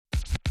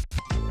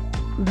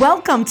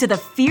Welcome to the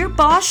Fear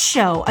Boss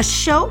Show, a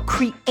show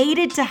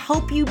created to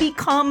help you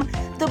become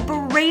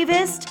the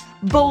bravest,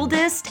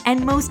 boldest,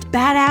 and most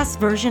badass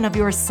version of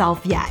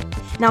yourself yet.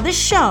 Now, this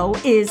show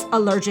is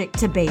allergic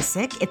to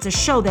basic. It's a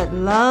show that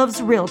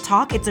loves real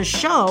talk. It's a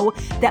show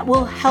that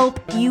will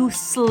help you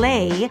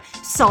slay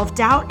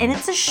self-doubt, and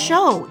it's a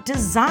show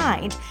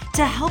designed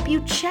to help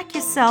you check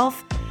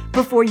yourself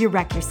before you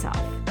wreck yourself.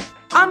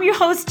 I'm your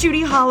host,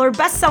 Judy Holler,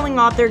 best-selling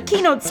author,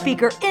 keynote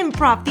speaker,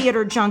 improv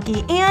theater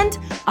junkie, and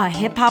a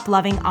hip-hop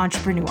loving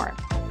entrepreneur.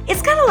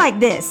 It's kind of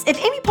like this. If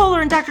Amy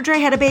Poehler and Dr. Dre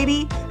had a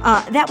baby,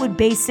 that would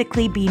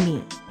basically be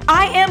me.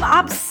 I am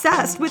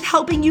obsessed with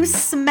helping you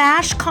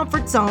smash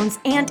comfort zones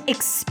and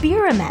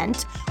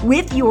experiment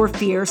with your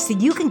fears so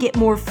you can get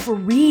more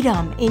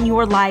freedom in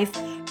your life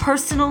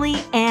personally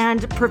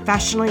and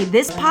professionally.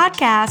 This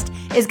podcast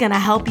is going to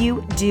help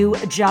you do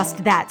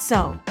just that.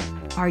 So,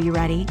 are you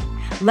ready?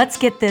 Let's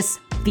get this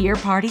fear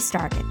party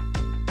started.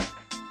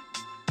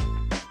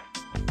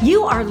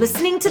 You are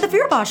listening to The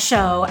Fear Boss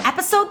Show,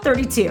 episode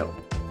 32.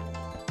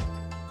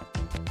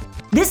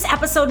 This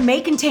episode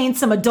may contain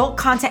some adult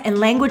content and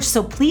language,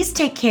 so please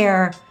take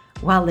care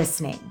while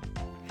listening.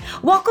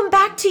 Welcome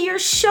back to your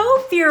show,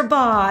 Fear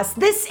Boss.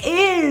 This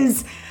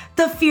is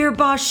The Fear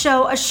Boss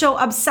Show, a show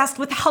obsessed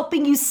with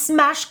helping you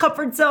smash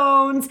comfort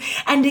zones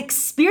and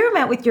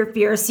experiment with your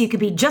fears so you can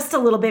be just a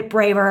little bit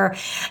braver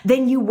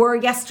than you were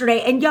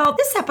yesterday. And y'all,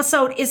 this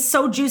episode is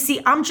so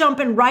juicy. I'm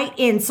jumping right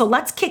in. So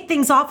let's kick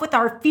things off with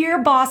our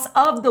Fear Boss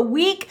of the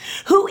week,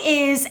 who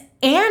is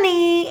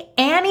Annie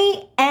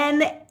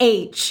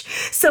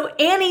NH. So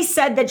Annie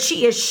said that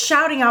she is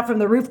shouting out from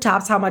the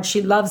rooftops how much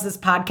she loves this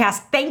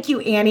podcast. Thank you,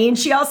 Annie. And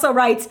she also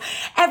writes,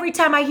 every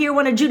time I hear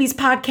one of Judy's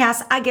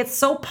podcasts, I get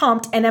so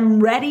pumped and I'm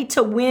ready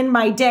to win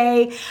my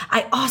day.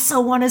 I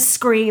also want to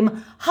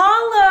scream,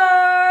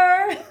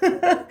 holler,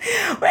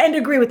 and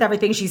agree with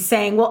everything she's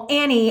saying. Well,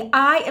 Annie,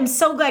 I am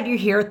so glad you're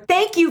here.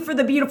 Thank you for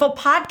the beautiful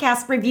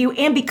podcast review.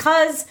 And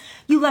because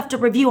you left a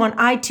review on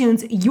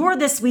iTunes, you're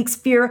this week's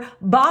Fear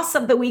Boss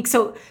of the Week.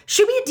 So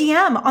shoot me a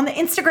DM on the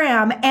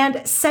Instagram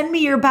and send me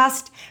your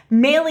best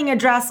mailing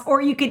address,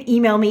 or you can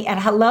email me at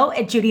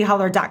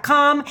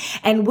hello@judyholler.com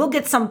and we'll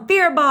get some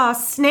Fear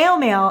Boss snail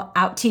mail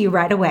out to you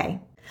right away.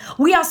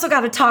 We also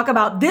got to talk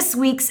about this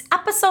week's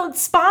episode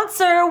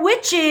sponsor,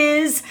 which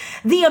is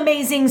the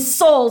amazing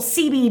Soul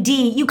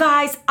CBD. You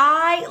guys,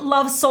 I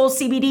love Soul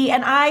CBD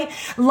and I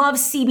love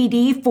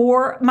CBD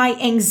for my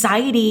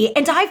anxiety.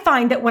 And I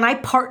find that when I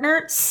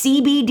partner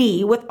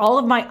CBD with all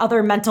of my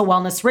other mental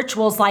wellness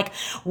rituals like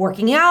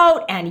working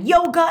out and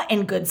yoga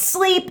and good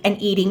sleep and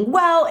eating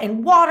well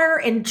and water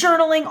and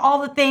journaling,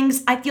 all the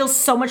things, I feel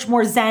so much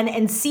more zen.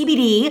 And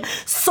CBD,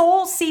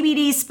 Soul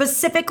CBD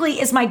specifically,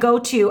 is my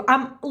go-to.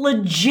 I'm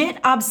legit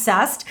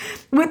obsessed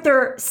with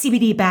their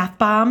CBD bath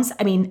bombs.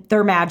 I mean,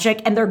 they're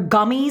magic, and their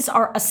gummies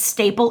are a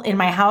staple in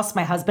my house.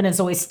 My husband is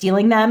always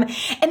stealing them.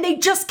 And they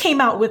just came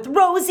out with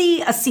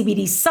Rosie, a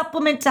CBD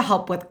supplement to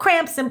help with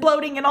cramps and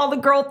bloating and all the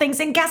girl things.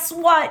 And guess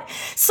what?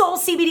 Soul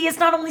CBD is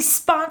not only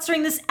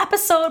sponsoring this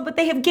episode, but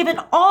they have given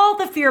all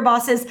the Fear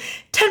Bosses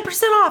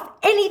 10% off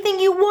anything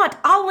you want.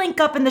 I'll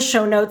link up in the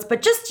show notes,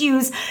 but just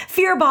use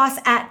Fear Boss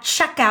at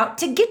checkout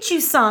to get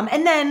you some,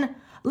 and then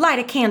light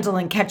a candle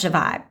and catch a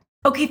vibe.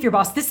 Okay, Fear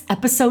Boss, this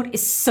episode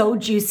is so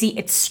juicy,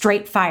 it's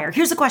straight fire.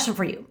 Here's a question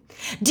for you.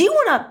 Do you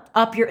want to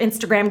up your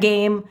Instagram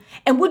game?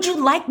 And would you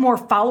like more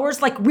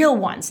followers, like real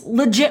ones,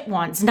 legit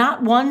ones,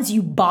 not ones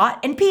you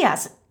bought? And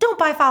P.S., don't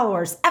buy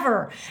followers,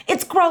 ever.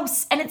 It's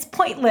gross and it's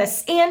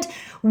pointless. And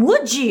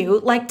would you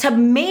like to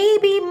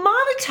maybe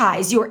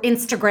monetize your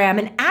Instagram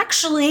and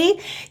actually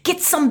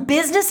get some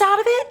business out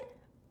of it?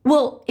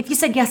 Well, if you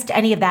said yes to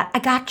any of that, I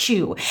got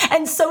you.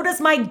 And so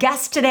does my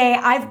guest today.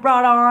 I've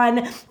brought on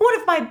one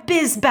of my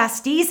biz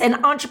besties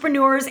and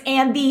entrepreneurs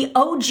and the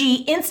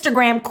OG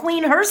Instagram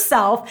queen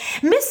herself,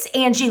 Miss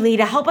Angie Lee,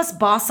 to help us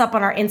boss up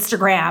on our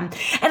Instagram.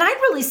 And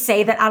I'd really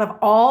say that out of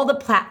all the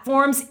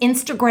platforms,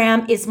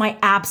 Instagram is my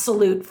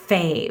absolute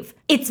fave.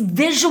 It's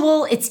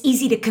visual, it's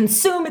easy to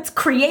consume, it's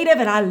creative,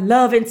 and I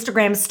love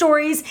Instagram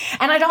stories.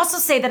 And I'd also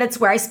say that it's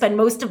where I spend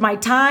most of my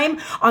time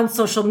on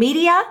social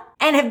media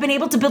and have been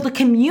able to build a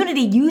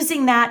community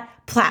using that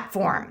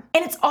platform.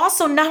 And it's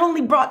also not only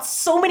brought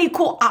so many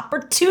cool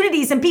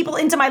opportunities and people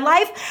into my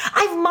life,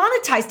 I've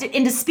monetized it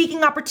into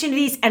speaking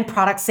opportunities and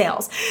product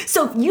sales.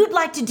 So if you'd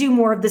like to do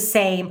more of the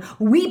same,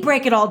 we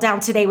break it all down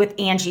today with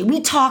Angie.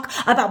 We talk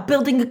about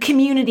building a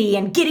community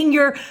and getting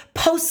your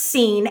posts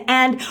seen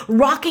and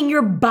rocking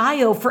your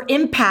bio for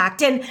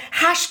impact and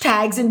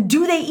hashtags and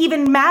do they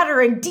even matter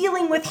and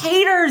dealing with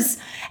haters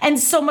and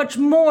so much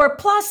more.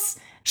 Plus,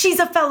 she's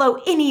a fellow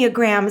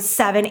Enneagram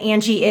 7,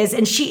 Angie is,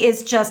 and she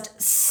is just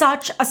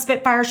such a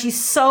spitfire.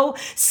 She's so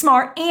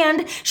smart,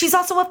 and she's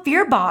also a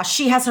fear boss.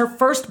 She has her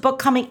first book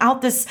coming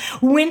out this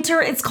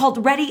winter. It's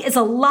called Ready is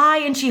a Lie,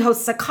 and she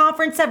hosts a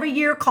conference every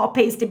year called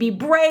Pays to Be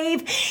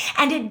Brave,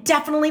 and it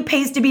definitely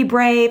pays to be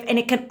brave, and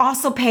it can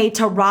also pay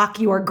to rock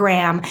your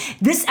gram.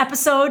 This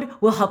episode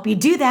will help you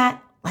do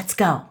that. Let's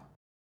go.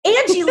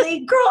 Angie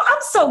Lee, girl,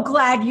 I'm so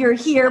glad you're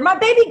here. My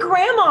baby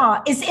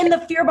grandma is in the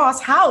Fear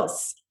Boss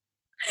house.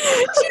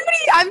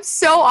 Judy, I'm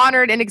so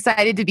honored and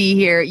excited to be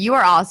here. You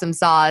are awesome,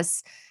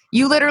 Sauce.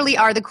 You literally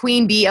are the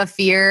queen bee of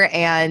fear,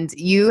 and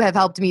you have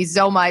helped me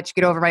so much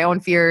get over my own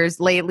fears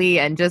lately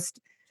and just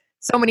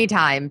so many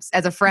times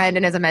as a friend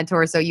and as a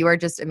mentor. So you are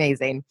just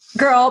amazing.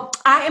 Girl,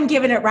 I am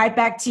giving it right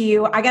back to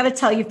you. I got to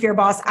tell you, Fear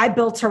Boss, I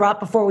built her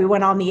up before we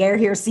went on the air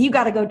here. So you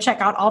got to go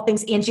check out all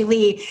things Angie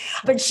Lee.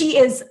 But she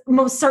is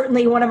most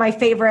certainly one of my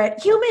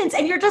favorite humans.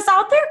 And you're just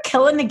out there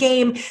killing the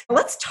game.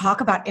 Let's talk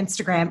about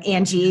Instagram,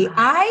 Angie.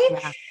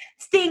 I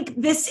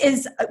think this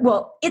is,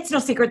 well, it's no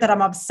secret that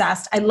I'm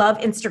obsessed. I love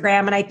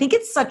Instagram, and I think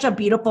it's such a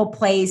beautiful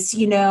place,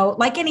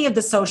 like any of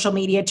the social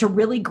media, to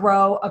really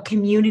grow a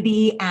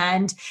community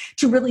and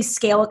to really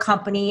scale a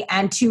company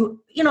and to,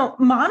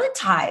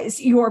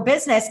 monetize your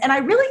business. And I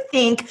really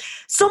think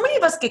so many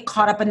of us get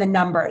caught up in the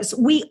numbers.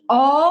 We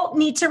all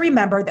need to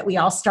remember that we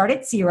all start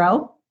at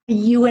zero.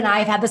 You and I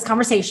have had this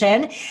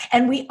conversation,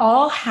 and we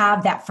all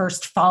have that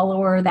first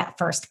follower, that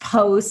first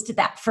post,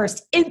 that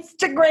first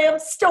Instagram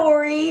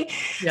story.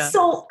 Yeah.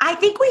 So I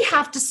think we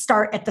have to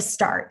start at the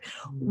start.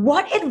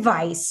 What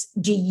advice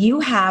do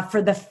you have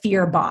for the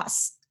Fear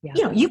Boss?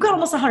 Yeah. You've got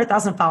almost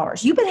 100,000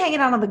 followers. You've been hanging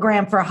out on the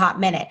gram for a hot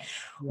minute. Yeah.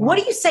 What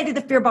do you say to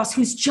the Fear Boss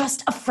who's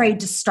just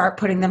afraid to start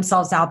putting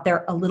themselves out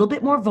there a little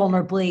bit more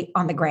vulnerably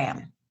on the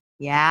gram?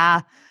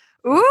 Yeah.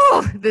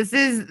 Ooh, this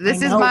is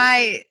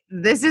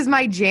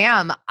my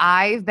jam.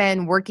 I've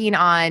been working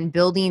on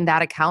building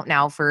that account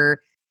now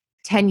for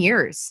 10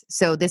 years.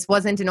 So this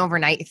wasn't an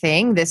overnight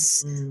thing.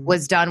 This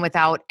was done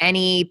without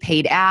any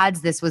paid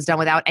ads. This was done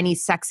without any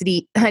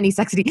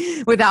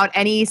without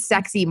any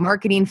sexy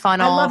marketing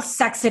funnel. I love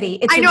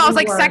sexity. I know. I was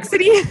like,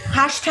 sexity.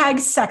 Hashtag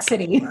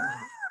sexity.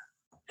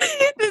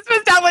 This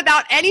was done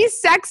without any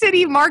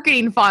sexity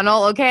marketing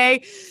funnel.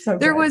 Okay. So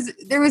there was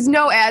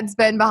no ad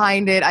spend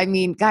behind it. I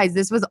mean, guys,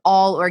 this was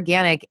all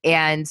organic.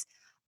 And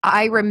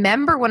I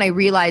remember when I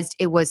realized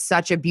it was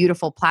such a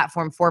beautiful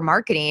platform for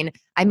marketing,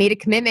 I made a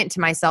commitment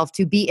to myself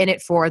to be in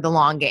it for the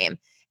long game.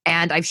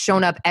 And I've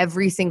shown up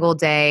every single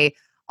day,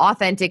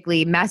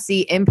 authentically,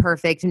 messy,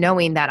 imperfect,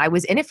 knowing that I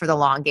was in it for the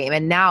long game.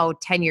 And now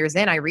 10 years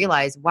in, I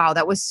realize, wow,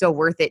 that was so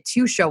worth it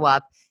to show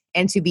up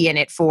and to be in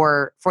it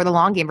for the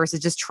long game versus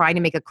just trying to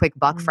make a quick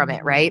buck from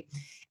it, right?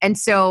 And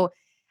so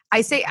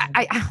I say,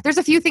 there's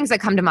a few things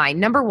that come to mind.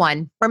 Number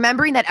one,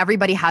 remembering that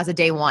everybody has a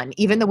day one,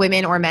 even the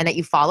women or men that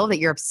you follow that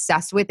you're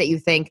obsessed with, that you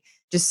think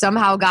just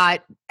somehow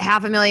got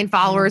 500,000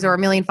 followers or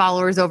 1 million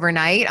followers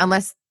overnight,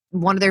 unless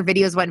one of their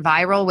videos went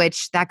viral,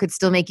 which that could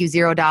still make you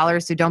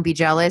 $0. So don't be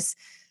jealous.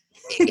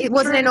 It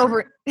wasn't an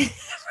over,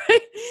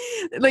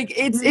 like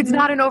it's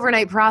not an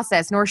overnight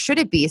process, nor should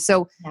it be.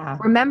 So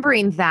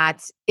remembering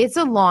that it's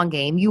a long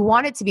game, you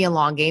want it to be a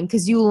long game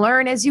because you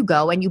learn as you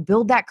go and you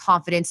build that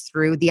confidence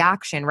through the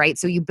action, right?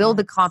 So you build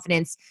the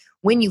confidence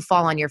when you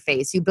fall on your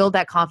face. You build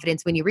that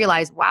confidence when you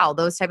realize, wow,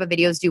 those type of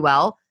videos do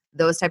well.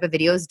 Those type of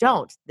videos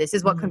don't. This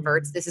is what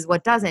converts. This is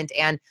what doesn't.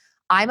 And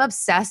I'm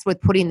obsessed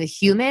with putting the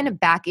human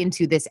back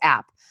into this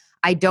app.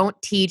 I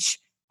don't teach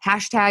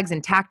hashtags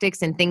and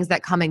tactics and things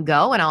that come and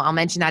go. And I'll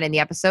mention that in the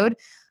episode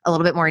a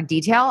little bit more in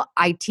detail.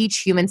 I teach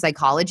human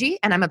psychology,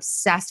 and I'm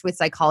obsessed with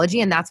psychology.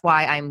 And that's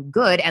why I'm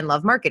good and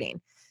love marketing.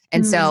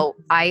 And so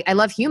I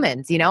love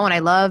humans, and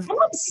I'm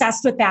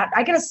obsessed with that.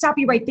 I got to stop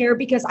you right there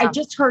because I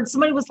just heard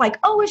somebody was like,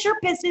 oh, is your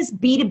business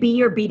B2B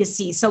or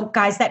B2C? So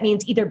guys, that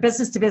means either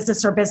business to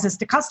business or business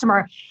to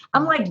customer.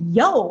 I'm like,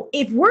 yo,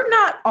 if we're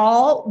not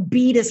all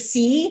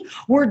B2C,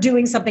 we're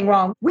doing something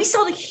wrong. We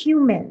sell to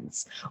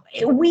humans.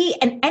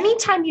 And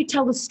anytime you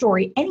tell a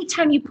story,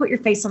 anytime you put your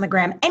face on the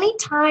gram,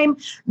 anytime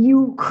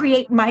you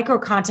create micro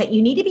content,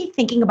 you need to be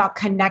thinking about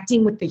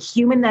connecting with the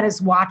human that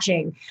is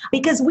watching,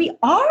 because we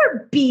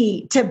are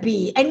B2B.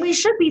 And we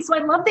should be. So I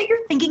love that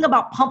you're thinking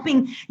about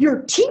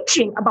you're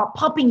teaching about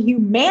pumping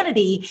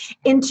humanity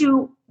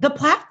into the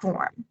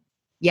platform.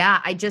 Yeah,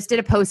 I just did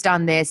a post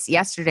on this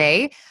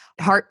yesterday.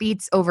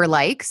 Heartbeats over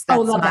likes.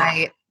 That's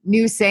my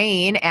new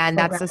saying. And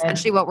that's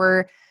essentially what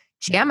we're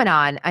jamming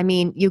on. I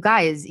mean, you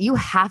guys, you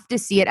have to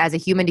see it as a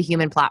human to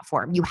human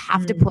platform. You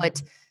have to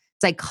put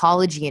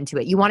psychology into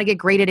it. You want to get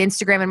great at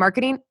Instagram and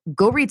marketing?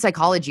 Go read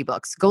psychology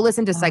books. Go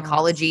listen to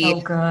psychology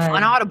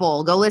on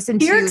Audible. Go listen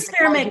to Fear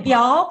Experiment,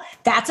 y'all.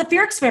 That's a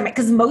fear experiment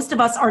because most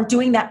of us aren't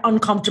doing that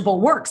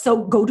uncomfortable work.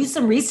 So go do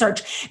some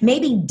research.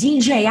 Maybe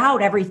DJ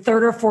out every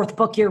third or fourth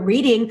book you're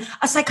reading,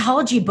 a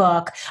psychology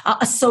book,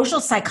 a social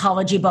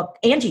psychology book.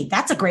 Angie,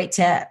 that's a great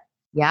tip.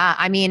 Yeah.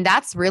 I mean,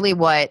 that's really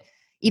what,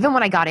 even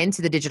when I got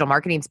into the digital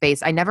marketing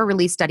space, I never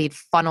really studied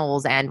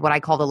funnels and what I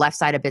call the left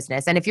side of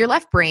business. And if you're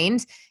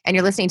left-brained and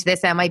you're listening to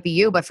this, that might be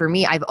you. But for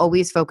me, I've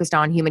always focused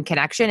on human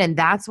connection. And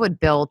that's what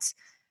built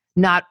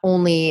not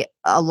only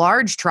a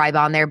large tribe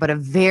on there, but a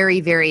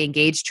very, very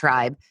engaged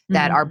tribe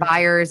that are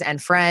buyers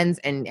and friends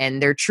and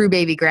they're true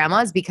baby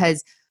grandmas,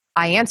 because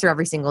I answer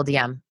every single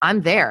DM.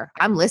 I'm there.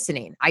 I'm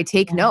listening. I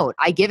take note.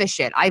 I give a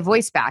shit. I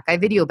voice back. I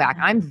video back.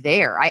 I'm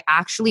there. I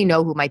actually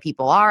know who my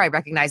people are. I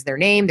recognize their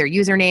name, their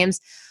usernames.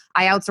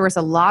 I outsource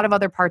a lot of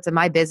other parts of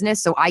my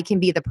business so I can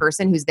be the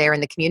person who's there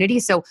in the community.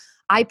 So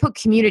I put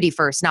community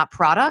first, not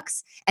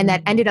products. And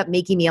that ended up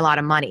making me a lot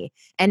of money.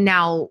 And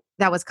now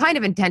that was kind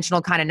of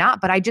intentional, kind of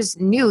not, but I just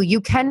knew you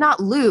cannot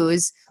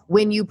lose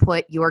when you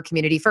put your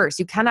community first.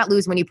 You cannot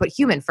lose when you put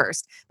human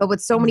first. But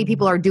what so many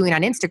people are doing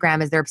on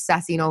Instagram is they're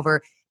obsessing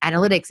over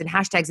analytics and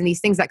hashtags and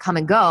these things that come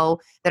and go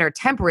that are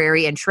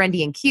temporary and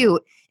trendy and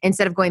cute,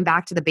 instead of going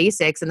back to the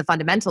basics and the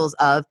fundamentals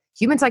of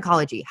human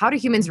psychology. How do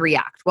humans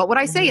react? What would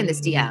I say in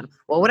this DM?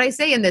 What would I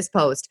say in this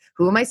post?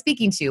 Who am I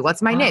speaking to? What's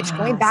my niche?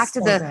 Going back to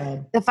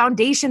the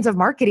foundations of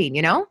marketing,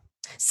 you know?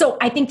 So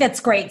I think that's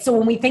great. So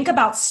when we think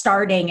about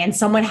starting and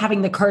someone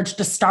having the courage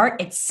to start,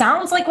 it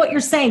sounds like what you're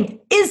saying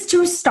is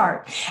to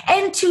start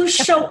and to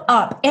show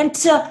up and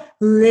to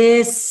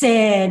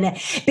listen,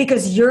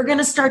 because you're going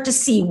to start to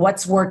see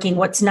what's working,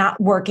 what's not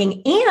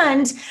working,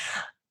 and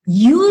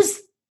use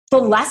the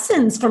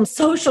lessons from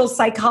social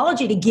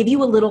psychology to give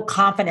you a little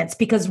confidence,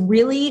 because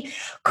really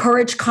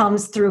courage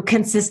comes through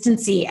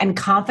consistency and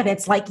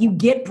confidence. Like, you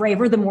get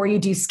braver the more you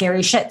do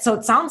scary shit. So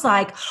it sounds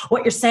like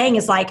what you're saying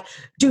is like,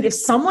 dude, if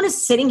someone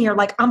is sitting here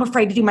like, I'm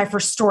afraid to do my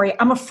first story,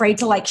 I'm afraid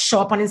to like show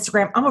up on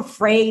Instagram, I'm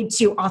afraid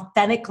to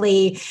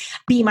authentically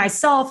be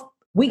myself,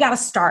 we got to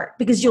start,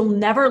 because you'll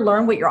never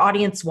learn what your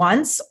audience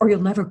wants, or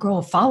you'll never grow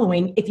a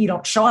following if you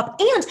don't show up.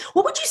 And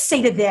what would you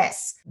say to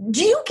this?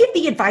 Do you give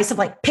the advice of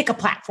like, pick a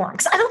platform?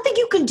 Because I don't think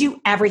you can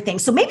do everything.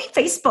 So maybe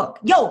Facebook,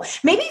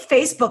 maybe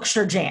Facebook's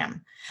your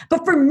jam.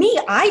 But for me,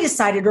 I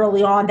decided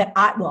early on that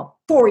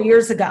 4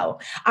 years ago,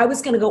 I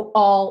was going to go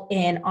all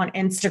in on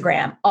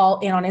Instagram.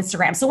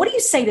 So what do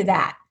you say to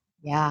that?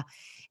 Yeah.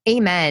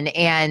 Amen.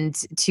 And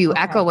to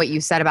echo what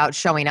you said about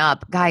showing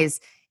up, guys,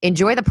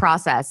 enjoy the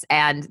process.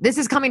 And this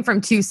is coming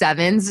from 2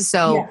 sevens.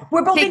 So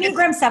we're both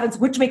Enneagram 7s,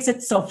 which makes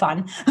it so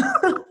fun.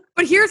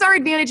 But here's our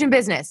advantage in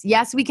business.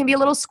 Yes, we can be a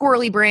little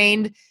squirrely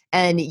brained.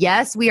 And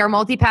yes, we are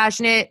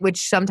multi-passionate,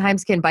 which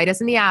sometimes can bite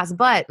us in the ass.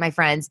 But my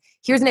friends,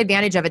 here's an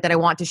advantage of it that I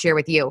want to share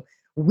with you.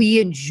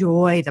 We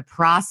enjoy the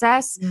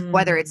process,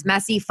 whether it's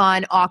messy,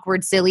 fun,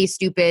 awkward, silly,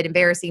 stupid,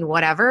 embarrassing,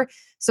 whatever.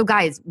 So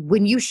guys,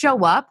 when you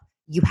show up,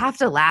 you have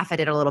to laugh at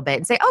it a little bit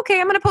and say,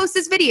 okay, I'm going to post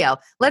this video.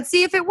 Let's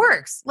see if it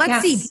works.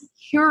 Let's see. Be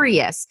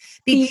curious.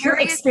 Be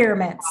curious.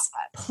 Experiments.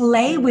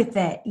 Play with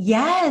it.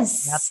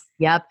 Yes.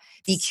 Yep.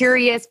 Be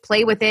curious,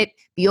 play with it,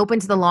 be open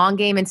to the long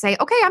game, and say,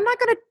 okay, I'm not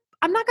going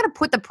to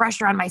put the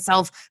pressure on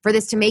myself for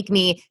this to make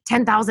me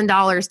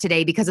 $10,000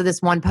 today because of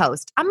this one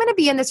post. I'm going to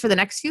be in this for the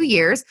next few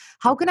years.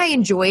 How can I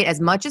enjoy it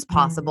as much as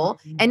possible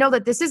and know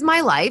that this is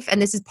my life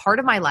and this is part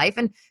of my life?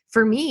 And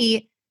for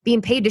me, being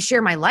paid to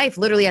share my life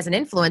literally as an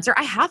influencer,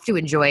 I have to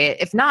enjoy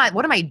it. If not,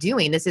 what am I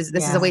doing? This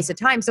is a waste of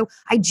time. So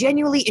I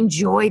genuinely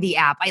enjoy the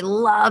app. I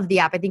love the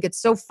app. I think it's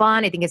so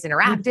fun. I think it's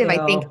interactive.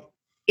 I think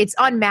it's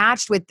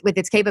unmatched with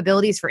its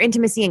capabilities for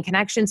intimacy and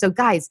connection. So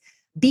guys,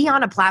 be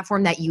on a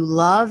platform that you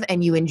love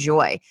and you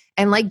enjoy.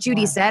 And like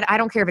Judy said, I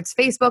don't care if it's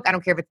Facebook. I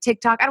don't care if it's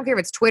TikTok. I don't care if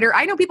it's Twitter.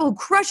 I know people who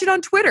crush it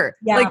on Twitter.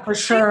 Yeah, like, for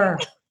sure.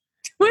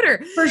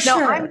 Twitter. For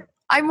sure.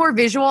 I'm more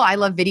visual. I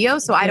love video,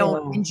 so I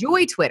don't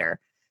enjoy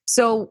Twitter.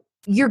 So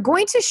you're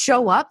going to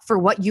show up for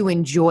what you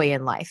enjoy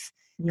in life.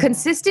 Yeah.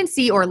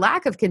 Consistency, or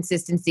lack of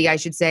consistency, I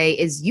should say,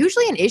 is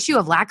usually an issue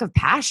of lack of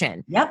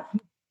passion. Yep.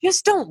 You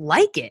just don't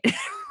like it,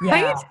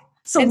 right? Yeah.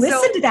 So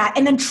listen to that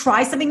and then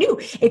try something new.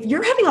 If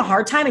you're having a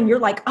hard time and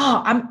you're like,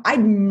 oh,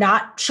 I'm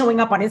not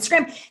showing up on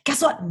Instagram,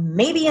 guess what?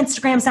 Maybe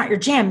Instagram's not your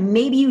jam.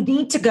 Maybe you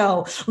need to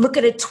go look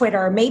at a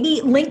Twitter. Maybe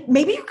you're going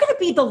to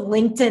be the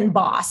LinkedIn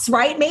boss,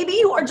 right? Maybe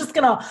you are just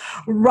going to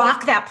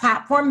rock that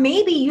platform.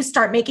 Maybe you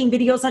start making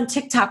videos on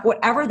TikTok,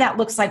 whatever that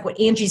looks like. What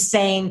Angie's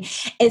saying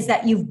is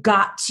that you've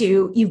got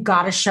to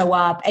show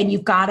up and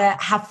you've got to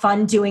have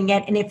fun doing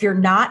it. And if you're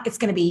not, it's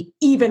going to be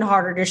even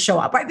harder to show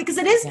up, right? Because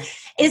it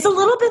is a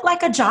little bit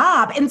like a job.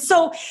 And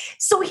so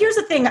here's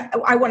the thing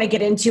I want to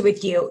get into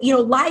with you.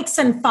 Likes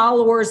and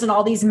followers and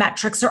all these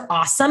metrics are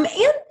awesome.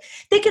 And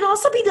they can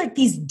also be like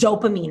these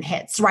dopamine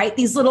hits, right?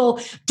 These little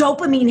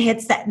dopamine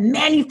hits that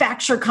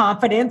manufacture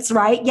confidence,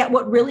 right? Yet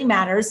what really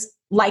matters,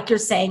 like you're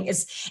saying,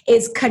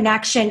 is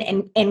connection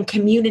and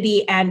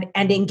community and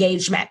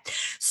engagement.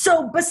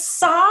 So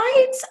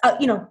besides,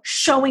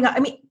 showing up, I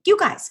mean, you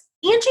guys,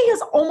 Angie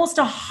has almost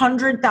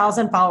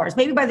 100,000 followers.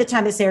 Maybe by the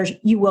time this airs,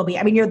 you will be.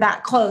 I mean, you're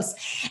that close.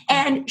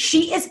 And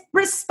she is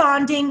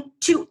responding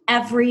to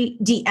every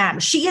DM.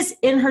 She is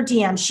in her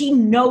DM. She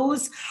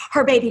knows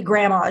her baby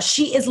grandma.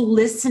 She is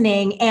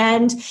listening.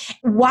 And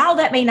while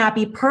that may not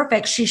be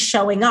perfect, she's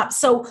showing up.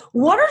 So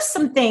what are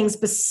some things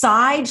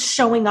besides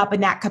showing up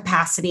in that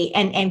capacity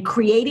and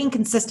creating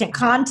consistent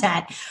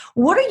content?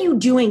 What are you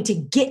doing to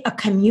get a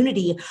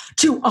community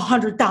to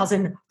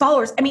 100,000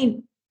 followers? I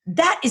mean,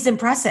 that is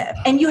impressive.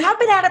 And you have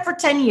been at it for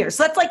 10 years.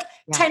 So that's like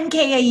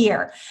 10K a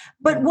year.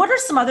 But what are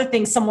some other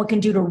things someone can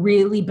do to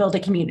really build a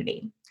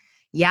community?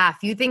 Yeah, a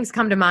few things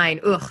come to mind.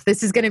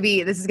 This is going to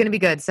be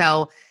good.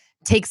 So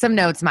take some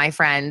notes, my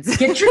friends.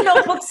 Get your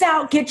notebooks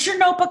out,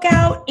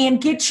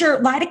 and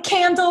light a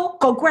candle,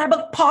 go grab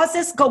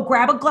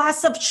a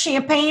glass of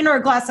champagne or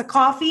a glass of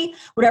coffee,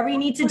 whatever you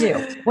need to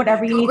do,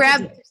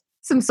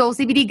 some Soul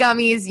CBD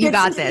gummies. You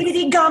got this.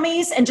 CBD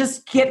gummies and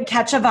just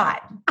catch a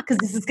vibe because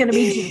this is going to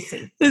be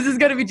juicy. This is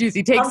going to be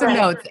juicy. Take some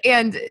notes.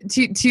 And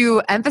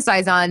to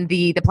emphasize on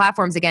the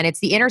platforms again, it's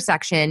the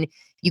intersection.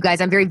 You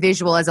guys, I'm very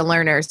visual as a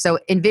learner. So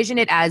envision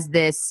it as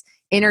this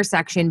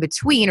intersection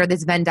between, or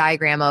this Venn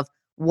diagram of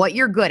what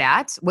you're good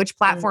at, which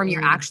platform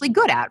you're actually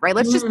good at, right?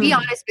 Let's just be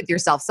honest with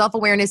yourself.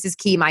 Self-awareness is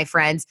key, my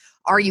friends.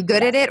 Are you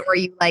good at it, or are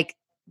you like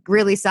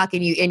really suck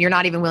and you're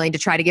not even willing to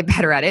try to get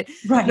better at it?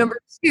 Right. Number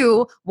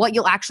 2, what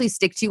you'll actually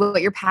stick to,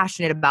 what you're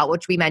passionate about,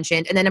 which we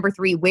mentioned. And then number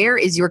 3, where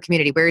is your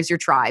community? Where is your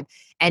tribe?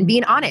 And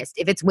being honest,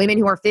 if it's women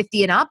who are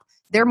 50 and up,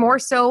 they're more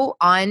so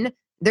on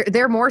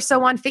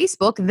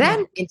Facebook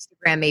than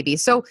Instagram maybe.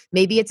 So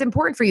maybe it's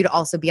important for you to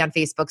also be on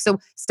Facebook. So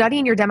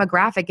studying your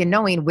demographic and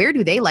knowing where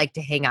do they like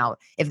to hang out.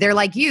 If they're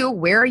like you,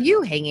 where are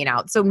you hanging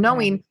out? So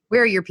knowing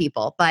where are your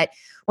people. But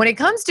when it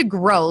comes to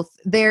growth,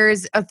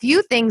 there's a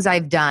few things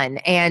I've done.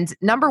 And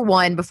number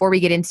 1, before we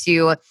get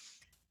into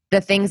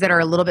the things that are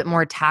a little bit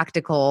more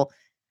tactical,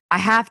 I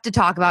have to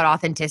talk about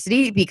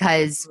authenticity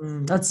because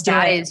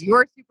that is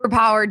your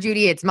superpower,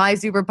 Judy. It's my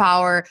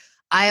superpower.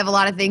 I have a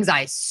lot of things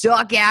I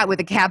suck at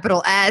with a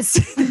capital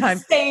S. I'm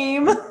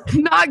Same.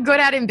 not good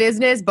at in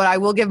business, but I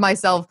will give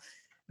myself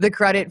the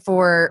credit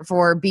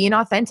for being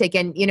authentic.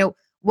 And, you know,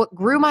 what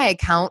grew my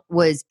account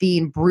was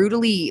being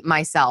brutally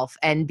myself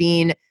and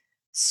being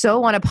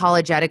so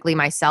unapologetically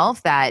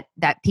myself that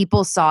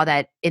people saw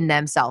that in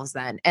themselves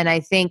then. And I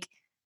think,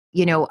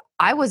 you know,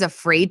 I was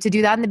afraid to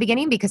do that in the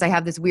beginning because I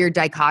have this weird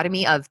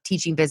dichotomy of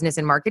teaching business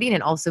and marketing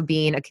and also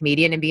being a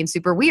comedian and being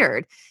super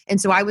weird. And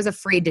so I was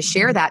afraid to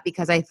share that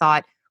because I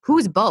thought,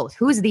 who's both?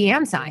 Who's the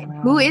and sign?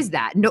 Who is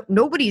that? No,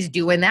 nobody's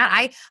doing that.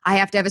 I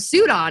have to have a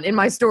suit on in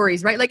my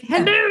stories, right? Like,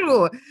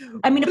 hello.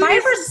 I mean, if I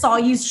ever saw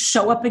you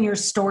show up in your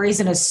stories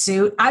in a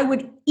suit, I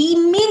would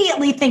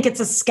immediately think it's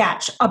a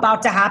sketch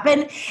about to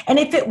happen. And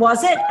if it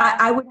wasn't,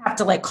 I would have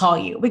to like call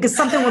you because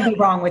something would be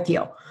wrong with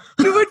you.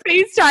 You would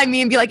FaceTime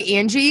me and be like,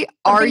 Angie,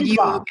 are you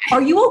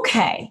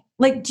okay?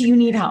 Like, do you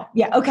need help?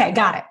 Yeah. Okay.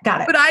 Got it.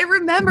 But I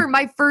remember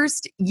my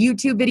first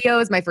YouTube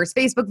videos, my first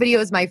Facebook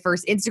videos, my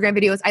first Instagram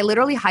videos. I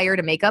literally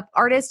hired a makeup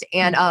artist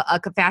and a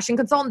fashion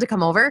consultant to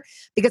come over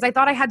because I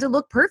thought I had to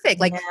look perfect.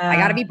 Like I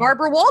got to be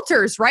Barbara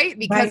Walters, right?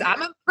 Because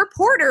I'm a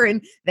reporter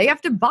and they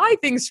have to buy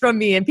things from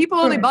me and people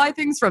only buy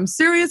things from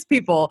serious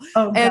people.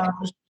 And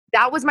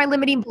that was my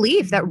limiting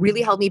belief that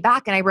really held me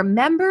back. And I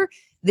remember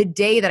the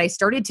day that I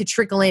started to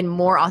trickle in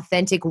more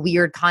authentic,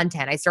 weird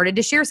content. I started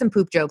to share some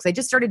poop jokes. I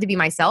just started to be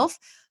myself.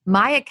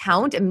 My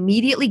account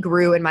immediately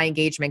grew and my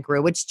engagement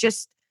grew, which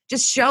just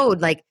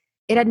showed like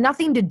it had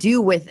nothing to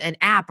do with an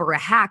app or a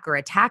hack or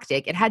a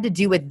tactic. It had to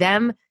do with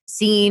them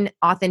seeing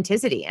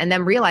authenticity and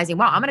them realizing,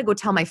 wow, I'm going to go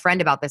tell my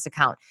friend about this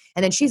account.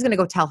 And then she's going to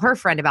go tell her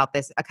friend about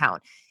this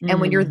account. And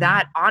when you're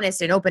that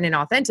honest and open and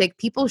authentic,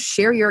 people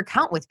share your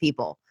account with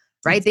people.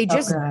 Right? They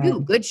just do.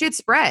 Good shit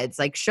spreads.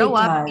 Like show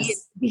up,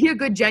 be a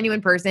good,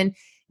 genuine person,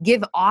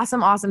 give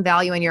awesome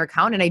value in your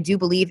account. And I do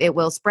believe it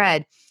will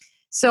spread.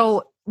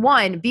 So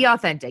 1, be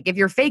authentic. If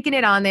you're faking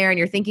it on there and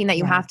you're thinking that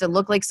you have to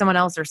look like someone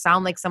else or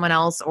sound like someone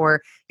else,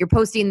 or you're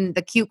posting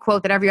the cute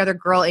quote that every other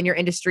girl in your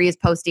industry is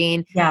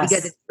posting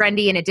because it's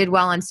trendy and it did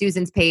well on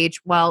Susan's page,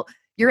 well,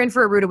 you're in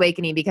for a rude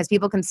awakening because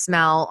people can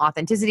smell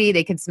authenticity.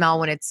 They can smell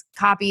when it's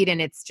copied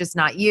and it's just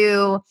not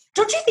you.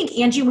 Don't you think,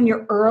 Angie, when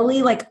you're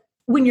early, like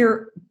when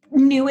you're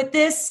new at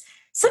this,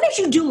 sometimes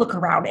you do look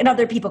around at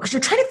other people because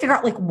you're trying to figure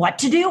out like what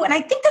to do. And I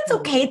think that's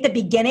okay at the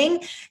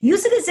beginning.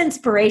 Use it as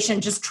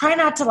inspiration. Just try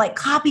not to like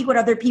copy what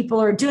other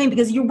people are doing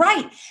because you're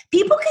right.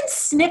 People can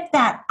sniff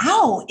that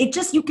out. It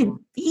just, you can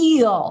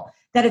feel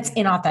that it's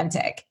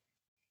inauthentic.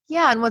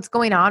 Yeah. And what's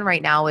going on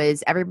right now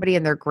is everybody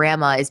and their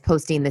grandma is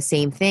posting the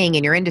same thing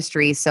in your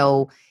industry.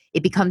 So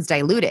it becomes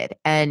diluted.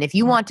 And if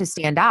you want to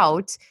stand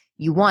out,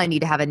 you, 1, need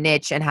to have a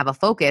niche and have a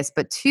focus,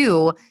 but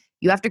 2,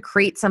 you have to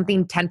create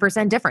something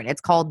 10% different.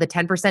 It's called the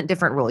 10%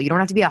 different rule. You don't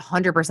have to be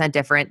 100%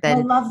 different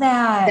than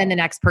the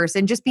next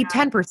person. Just be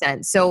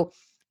 10%. So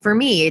for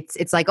me,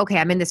 it's like, okay,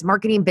 I'm in this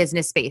marketing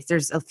business space.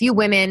 There's a few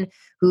women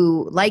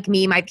who, like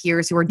me, my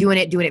peers, who are doing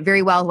it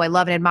very well, who I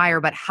love and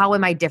admire, but how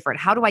am I different?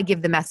 How do I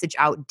give the message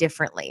out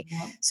differently?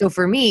 So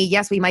for me,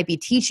 yes, we might be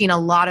teaching a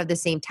lot of the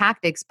same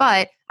tactics,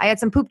 but I had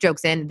some poop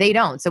jokes in, they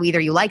don't. So either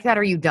you like that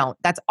or you don't.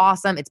 That's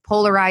awesome. It's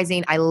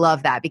polarizing. I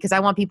love that because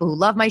I want people who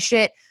love my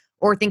shit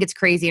or think it's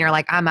crazy and are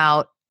like, I'm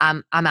out,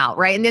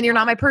 right? And then you're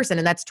not my person,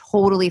 and that's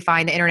totally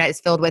fine. The internet is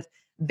filled with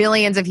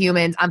billions of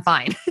humans. I'm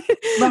fine.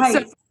 Right.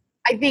 So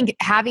I think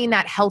having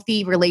that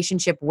healthy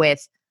relationship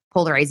with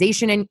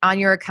polarization on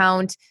your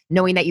account,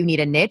 knowing that you need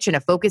a niche and a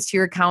focus to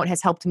your account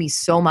has helped me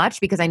so much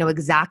because I know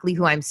exactly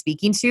who I'm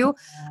speaking to.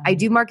 I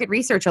do market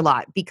research a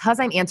lot because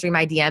I'm answering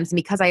my DMs and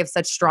because I have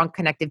such strong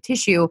connective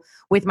tissue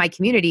with my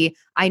community.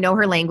 I know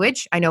her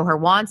language. I know her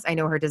wants. I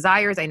know her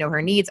desires. I know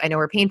her needs. I know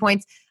her pain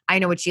points. I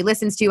know what she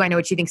listens to. I know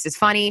what she thinks is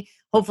funny.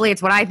 Hopefully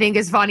it's what I think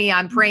is funny.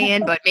 I'm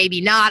praying, but maybe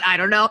not. I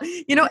don't know.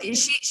 You know,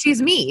 she's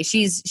me.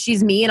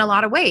 She's me in a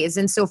lot of ways.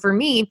 And so for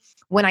me,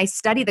 when I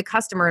study the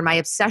customer and my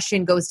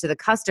obsession goes to the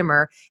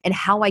customer and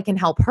how I can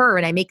help her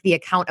and I make the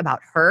account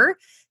about her,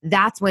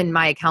 that's when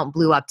my account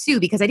blew up too,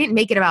 because I didn't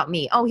make it about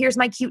me. Oh, here's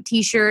my cute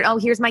t-shirt. Oh,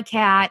 here's my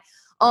cat.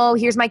 Oh,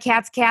 here's my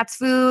cat's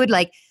food.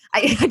 Like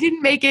I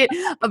didn't make it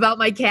about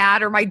my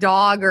cat or my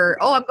dog or,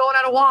 oh, I'm going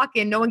on a walk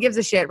and no one gives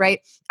a shit,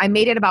 right? I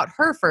made it about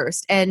her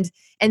first. And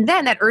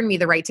then that earned me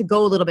the right to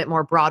go a little bit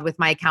more broad with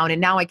my account. And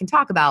now I can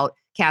talk about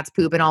cat's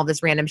poop and all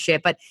this random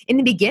shit. But in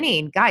the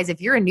beginning, guys, if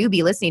you're a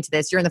newbie listening to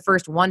this, you're in the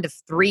first 1 to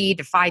 3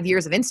 to 5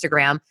 years of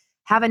Instagram,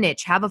 have a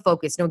niche, have a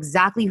focus, know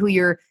exactly who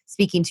you're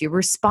speaking to,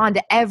 respond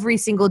to every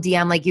single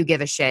DM like you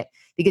give a shit.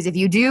 Because if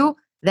you do,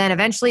 then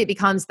eventually it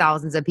becomes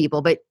thousands of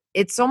people. But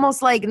it's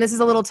almost like, and this is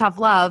a little tough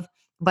love,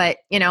 but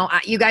you know,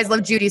 you guys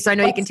love Judy, so I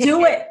know you can take it.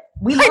 Let's do it.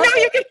 We love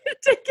you can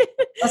take it.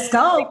 Let's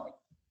go.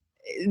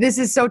 This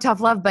is so tough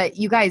love, but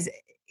you guys,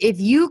 if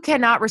you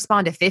cannot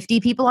respond to 50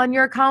 people on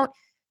your account,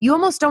 you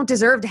almost don't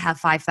deserve to have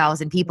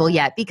 5,000 people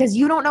yet, because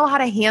you don't know how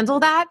to handle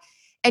that.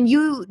 And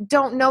you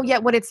don't know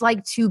yet what it's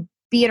like to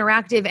be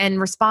interactive and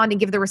respond and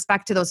give the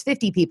respect to those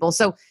 50 people.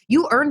 So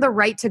you earn the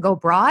right to go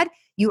broad.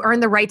 You earn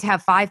the right to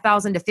have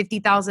 5,000 to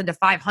 50,000 to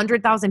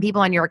 500,000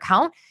 people on your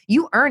account.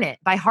 You earn it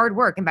by hard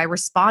work and by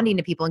responding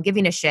to people and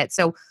giving a shit.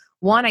 So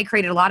 1, I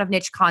created a lot of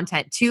niche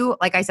content. 2,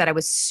 like I said, I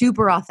was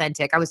super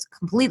authentic. I was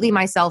completely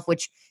myself,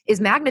 which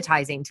is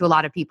magnetizing to a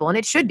lot of people, and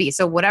it should be.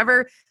 So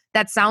whatever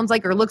that sounds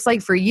like or looks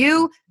like for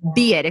you,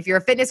 be it. If you're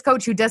a fitness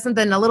coach who does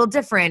something a little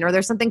different, or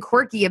there's something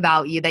quirky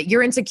about you that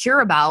you're insecure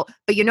about,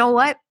 but you know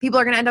what? People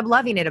are going to end up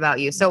loving it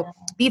about you. So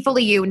be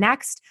fully you.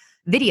 Next,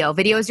 video.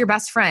 Video is your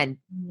best friend.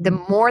 The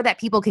more that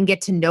people can get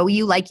to know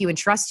you, like you, and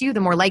trust you, the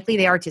more likely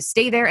they are to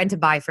stay there and to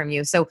buy from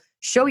you. So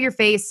show your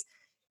face,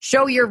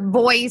 show your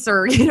voice,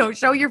 or,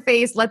 show your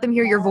face, let them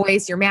hear your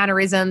voice, your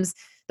mannerisms,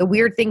 the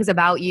weird things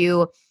about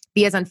you.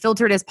 Be as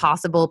unfiltered as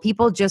possible.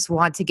 People just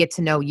want to get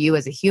to know you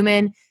as a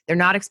human. They're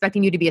not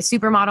expecting you to be a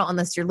supermodel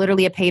unless you're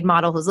literally a paid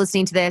model who's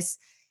listening to this.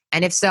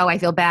 And if so, I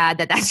feel bad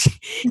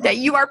that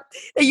you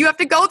have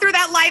to go through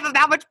that life of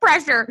that much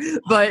pressure.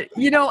 But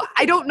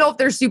I don't know if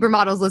there's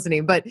supermodels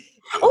listening, but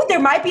there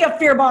might be a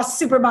Fear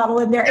Boss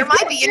supermodel in there. There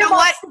might be. You know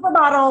what?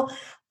 Supermodel.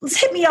 Let's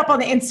hit me up on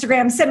the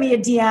Instagram, send me a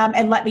DM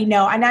and let me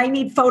know. And I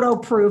need photo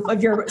proof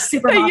of your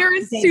supermodel. You're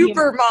a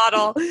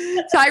supermodel.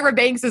 Tyra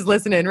Banks is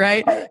listening,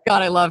 right?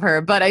 God, I love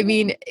her. But I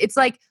mean, it's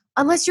like,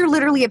 unless you're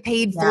literally a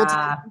paid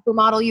full-time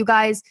supermodel, you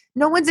guys,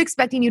 no one's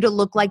expecting you to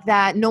look like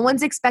that. No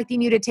one's expecting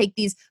you to take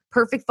these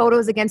perfect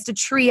photos against a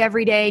tree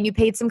every day and you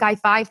paid some guy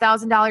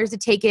 $5,000 to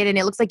take it and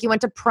it looks like you went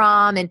to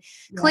prom and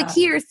click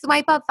here,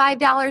 swipe up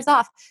 $5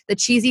 off. The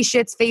cheesy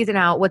shit's phasing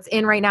out. What's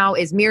in right now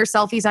is mirror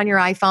selfies on your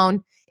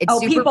iPhone. It's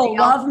people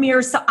love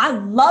mirror. I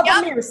love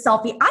a mirror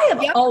selfie. I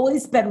have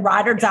always been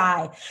ride or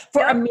die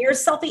for a mirror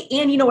selfie.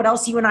 And you know what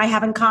else you and I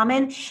have in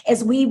common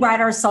is we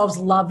write ourselves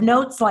love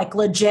notes, like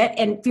legit.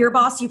 And Fear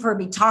Boss, you've heard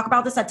me talk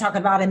about this. I talk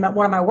about it in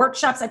one of my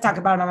workshops. I talk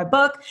about it in my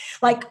book.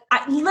 Like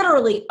I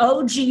literally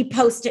OG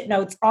Post-it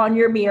notes on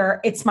your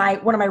mirror. It's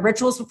one of my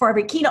rituals before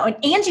every keynote.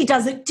 And Angie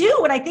does it too.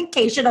 And I think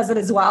Keisha does it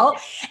as well.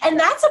 And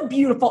that's a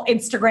beautiful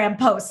Instagram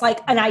post, like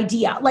an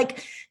idea.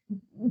 Like,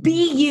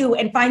 be you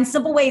and find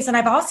simple ways. And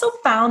I've also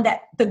found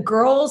that the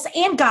girls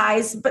and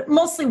guys, but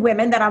mostly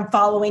women that I'm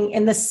following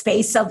in the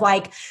space of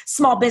like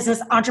small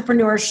business,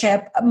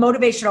 entrepreneurship,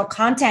 motivational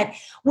content,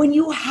 when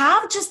you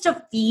have just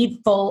a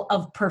feed full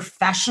of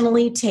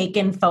professionally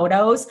taken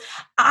photos,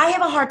 I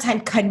have a hard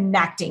time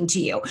connecting to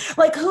you.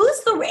 Like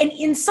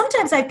and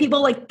sometimes I have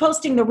people like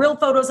posting the real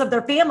photos of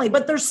their family,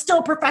 but they're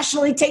still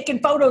professionally taken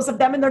photos of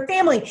them and their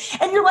family.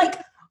 And you're like,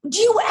 do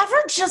you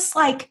ever just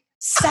like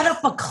set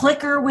up a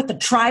clicker with a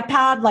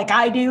tripod like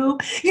I do,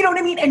 you know what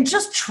I mean? And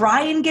just try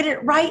and get it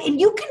right. And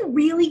you can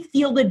really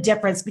feel the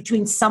difference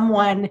between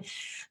someone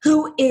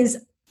who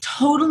is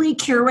totally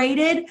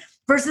curated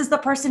versus the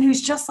person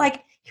who's just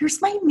like,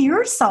 here's my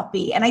mirror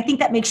selfie. And I think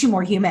that makes you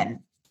more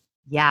human.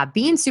 Yeah,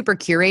 being super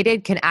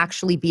curated can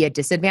actually be a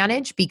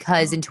disadvantage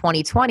because in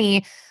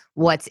 2020,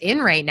 what's in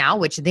right now,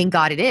 which thank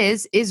God it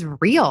is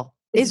real.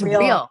 Is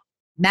real.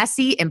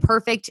 Messy,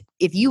 imperfect.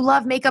 If you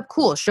love makeup,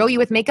 cool. Show you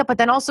with makeup, but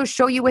then also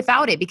show you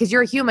without it because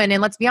you're a human.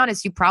 And let's be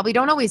honest, you probably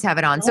don't always have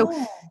it on. So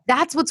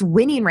that's what's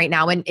winning right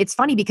now. And it's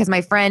funny because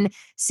my friend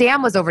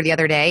Sam was over the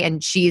other day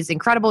and she's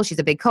incredible. She's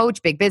a big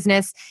coach, big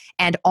business.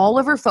 And all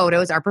of her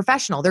photos are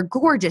professional. They're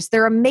gorgeous.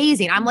 They're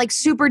amazing. I'm like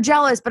super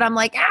jealous, but I'm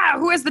like,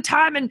 who has the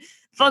time? And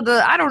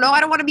I don't know. I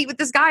don't want to meet with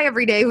this guy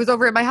every day who's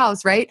over at my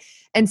house. Right.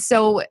 And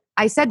so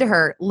I said to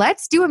her,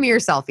 let's do a mirror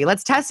selfie.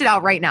 Let's test it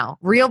out right now.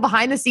 Real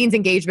behind the scenes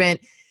engagement.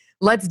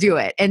 Let's do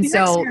it. And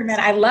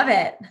I love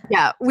it.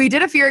 Yeah. We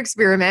did a fear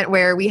experiment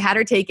where we had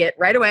her take it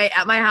right away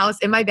at my house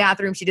in my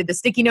bathroom. She did the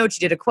sticky note.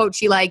 She did a quote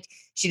she liked.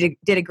 She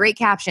did a great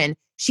caption.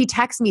 She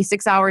texts me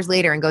 6 hours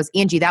later and goes,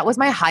 Angie, that was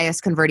my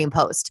highest converting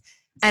post.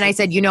 And I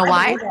said, you know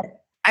why?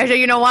 I said,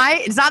 you know why?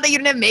 It's not that you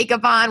didn't have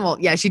makeup on. Well,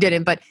 yeah, she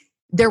didn't, but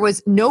there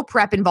was no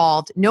prep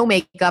involved, no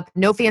makeup,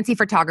 no fancy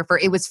photographer.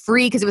 It was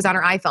free because it was on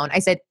her iPhone. I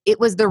said, it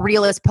was the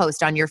realest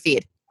post on your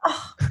feed.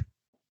 Oh.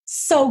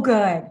 So good.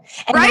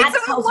 And Right? that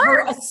So it tells her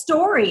a works.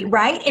 story,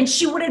 right? And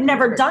she would have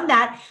never done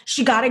that.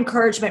 She got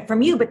encouragement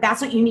from you, but that's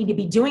what you need to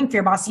be doing for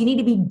your boss. You need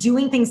to be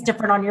doing things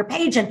different on your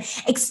page and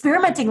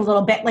experimenting a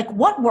little bit. Like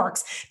what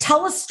works?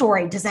 Tell a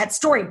story. Does that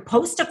story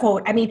post a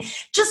quote? I mean,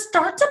 just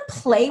start to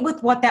play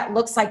with what that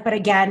looks like. But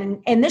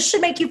again, and this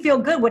should make you feel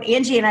good. What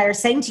Angie and I are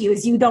saying to you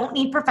is you don't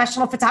need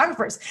professional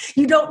photographers.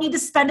 You don't need to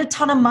spend a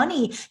ton of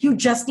money. You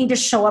just need to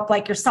show up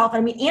like yourself. I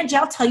mean, Angie,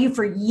 I'll tell you,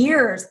 for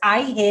years,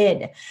 I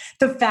hid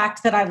the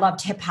fact that I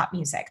loved hip hop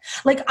music.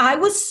 Like I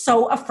was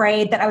so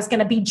afraid that I was going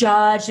to be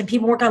judged and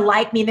people weren't going to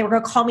like me and they were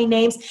going to call me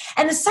names.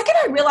 And the second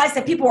I realized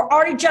that people were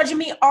already judging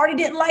me, already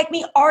didn't like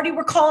me, already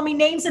were calling me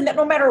names, and that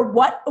no matter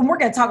what, and we're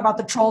going to talk about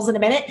the trolls in a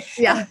minute,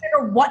 Yeah. no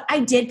matter what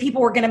I did,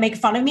 people were going to make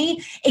fun of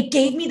me. It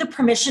gave me the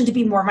permission to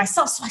be more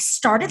myself. So I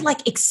started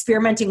like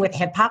experimenting with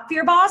hip hop for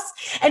your boss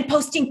and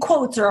posting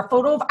quotes or a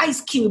photo of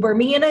Ice Cube or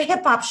me in a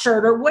hip hop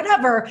shirt or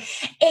whatever,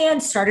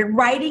 and started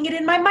writing it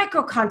in my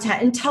micro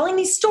content and telling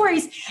these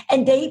stories.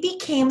 And they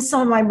became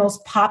some of my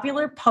most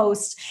popular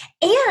posts.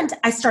 And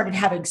I started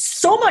having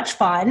so much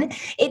fun.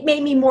 It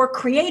made me more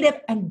creative.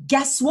 And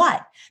guess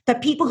what? The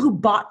people who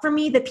bought from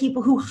me, the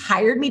people who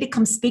hired me to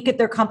come speak at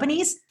their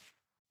companies,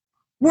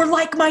 were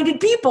like-minded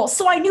people.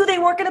 So I knew they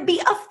weren't going to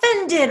be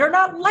offended or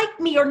not like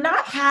me or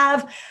not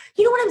have,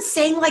 you know what I'm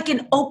saying, like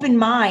an open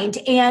mind.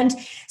 And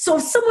so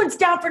if someone's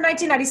down for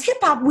 1990s hip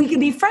hop, we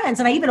can be friends.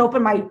 And I even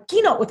opened my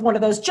keynote with one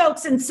of those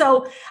jokes. And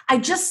so I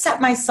just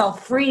set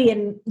myself free,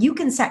 and you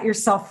can set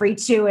yourself free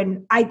too.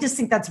 And I just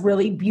think that's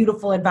really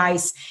beautiful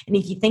advice. And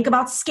if you think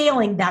about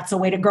scaling, that's a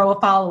way to grow a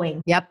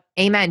following. Yep.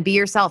 Amen. Be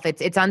yourself.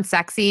 It's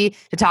unsexy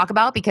to talk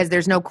about because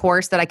there's no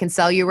course that I can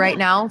sell you right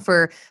now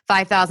for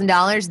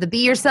 $5,000. The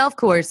Be Yourself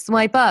course,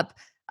 swipe up.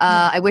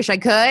 I wish I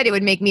could. It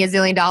would make me $1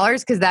 zillion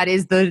because that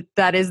is the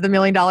 $1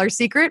 million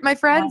secret, my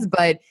friends.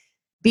 But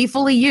be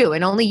fully you,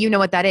 and only you know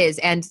what that is.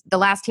 And the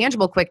last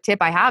tangible quick tip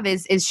I have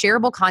is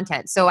shareable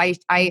content. So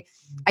I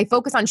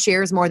focus on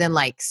shares more than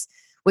likes,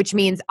 which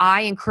means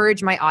I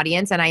encourage my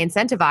audience and I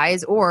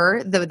incentivize,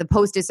 or the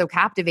post is so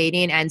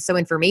captivating and so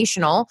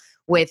informational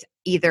with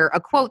either a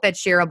quote that's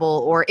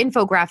shareable or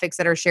infographics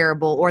that are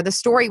shareable, or the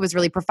story was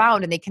really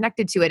profound and they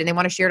connected to it and they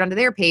want to share it onto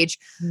their page.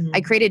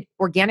 I created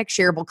organic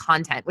shareable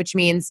content, which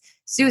means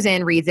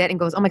Susan reads it and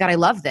goes, oh my God, I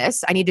love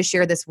this. I need to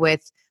share this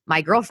with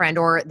my girlfriend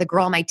or the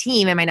girl on my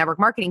team and my network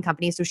marketing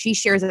company. So she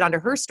shares it onto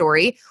her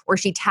story, or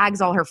she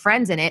tags all her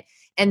friends in it.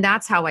 And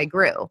that's how I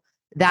grew.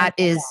 That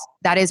is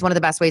one of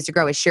the best ways to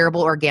grow, is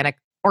shareable, organic,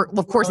 or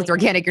of course it's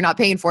organic, you're not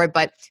paying for it,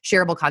 but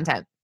shareable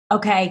content.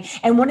 Okay.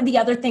 And one of the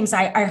other things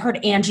I heard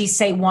Angie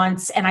say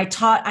once, and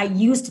I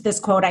used this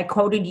quote, I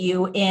quoted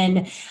you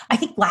in, I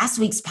think last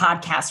week's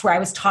podcast, where I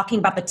was talking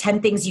about the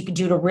 10 things you could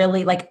do to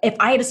really, like, if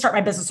I had to start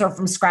my business over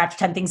from scratch,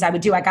 10 things I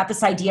would do. I got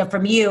this idea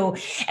from you.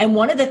 And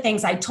one of the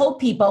things I told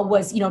people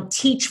was,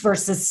 teach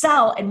versus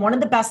sell. And one of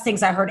the best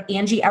things I heard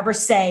Angie ever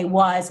say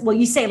was, well,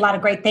 you say a lot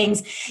of great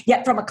things,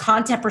 yet from a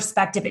content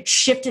perspective, it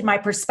shifted my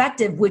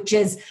perspective, which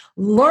is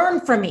learn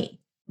from me,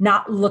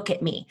 not look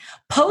at me.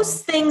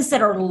 Post things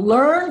that are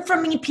learn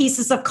from me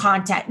pieces of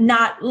content,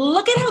 not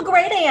look at how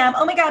great I am.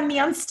 Oh my God, me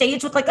on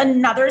stage with like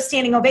another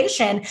standing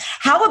ovation.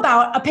 How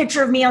about a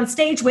picture of me on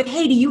stage with,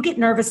 hey, do you get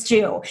nervous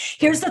too?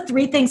 Here's the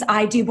 3 things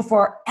I do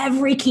before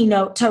every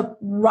keynote to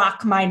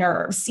rock my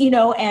nerves,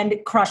 and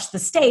crush the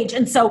stage.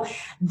 And so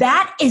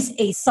that is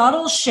a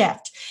subtle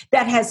shift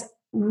that has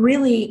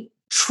really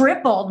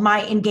tripled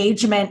my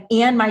engagement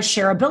and my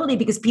shareability,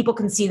 because people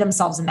can see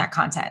themselves in that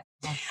content.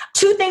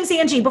 2 things,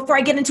 Angie, before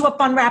I get into a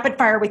fun rapid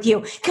fire with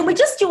you. Can we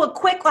just do a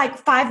quick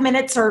 5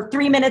 minutes or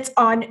 3 minutes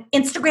on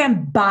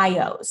Instagram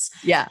bios?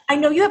 Yeah. I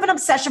know you have an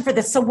obsession for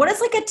this. So what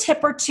is a tip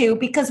or 2?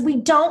 Because we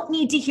don't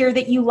need to hear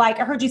that you I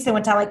heard you say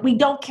one time, we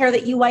don't care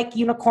that you like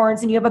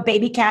unicorns and you have a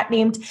baby cat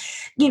named,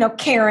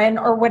 Karen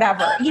or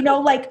whatever,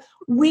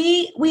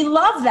 we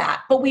love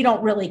that, but we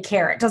don't really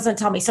care. It doesn't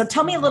tell me. So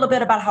tell me a little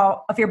bit about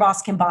how, if your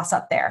boss can boss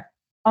up there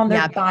on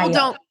their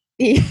bio.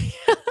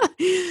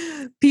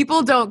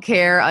 People don't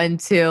care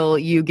until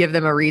you give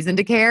them a reason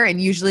to care.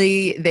 And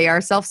usually they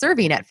are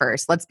self-serving at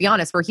first. Let's be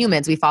honest. We're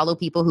humans. We follow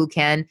people who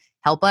can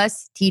help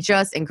us, teach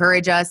us,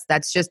 encourage us.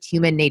 That's just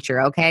human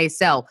nature. Okay.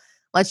 So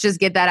let's just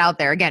get that out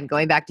there. Again,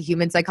 going back to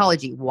human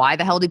psychology. Why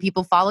the hell do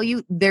people follow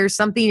you? There's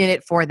something in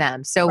it for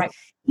them. So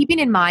keeping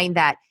in mind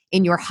that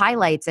in your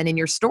highlights and in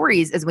your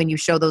stories is when you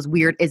show those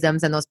weird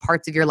isms and those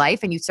parts of your life,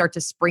 and you start to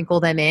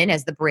sprinkle them in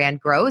as the brand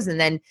grows. And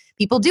then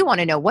people do want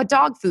to know, what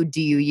dog food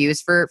do you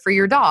use for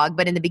your dog?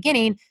 But in the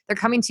beginning, they're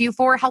coming to you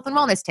for health and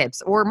wellness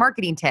tips or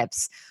marketing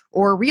tips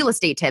or real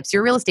estate tips.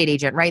 You're a real estate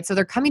agent, right? So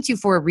they're coming to you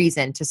for a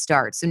reason to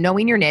start. So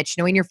knowing your niche,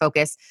 knowing your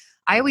focus.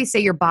 I always say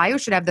your bio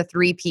should have the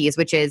 3 Ps,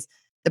 which is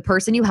the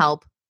person you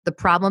help, the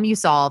problem you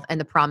solve, and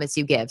the promise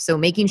you give. So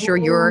making sure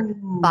your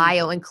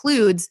bio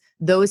includes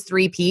those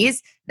 3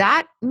 Ps,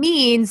 that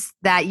means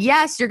that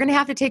yes, you're going to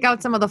have to take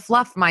out some of the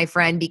fluff, my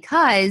friend,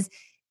 because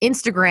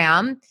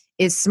Instagram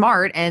is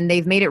smart and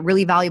they've made it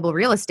really valuable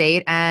real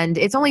estate, and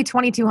it's only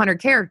 2,200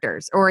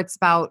 characters, or it's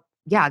about,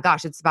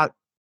 it's about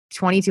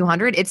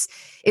 2,200. It's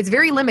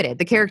very limited,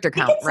 the character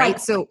count, right?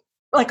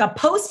 Like a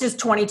post is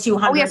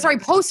 2,200. Oh yeah, sorry,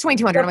 post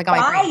 2,200. Oh my God,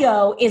 my brain.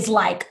 Bio is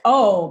like,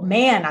 oh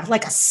man,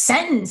 like a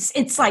sentence.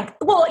 It's like,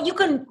 well, you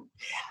can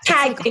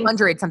tag like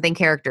 100 something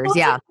characters.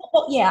 Well,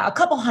 a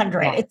couple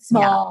hundred. Yeah. It's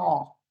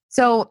small.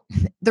 So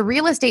the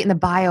real estate in the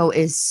bio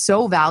is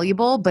so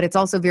valuable, but it's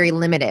also very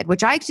limited,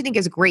 which I actually think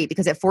is great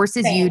because it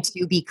forces you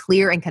to be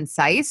clear and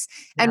concise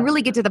and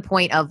really get to the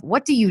point of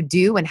what do you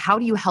do and how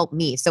do you help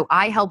me? So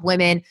I help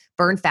women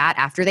burn fat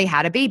after they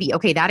had a baby.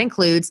 Okay, that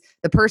includes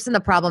the person,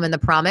 the problem, and the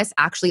promise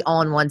actually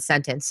all in one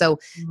sentence. So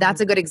that's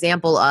a good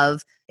example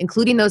of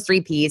including those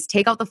 3 Ps.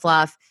 Take out the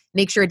fluff.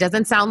 Make sure it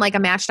doesn't sound like a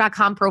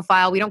Match.com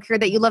profile. We don't care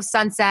that you love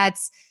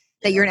sunsets,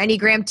 that you're an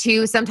Enneagram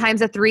 2,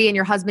 sometimes a 3, and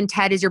your husband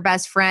Ted is your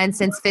best friend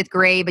since 5th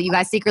grade, but you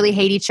guys secretly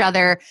hate each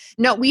other.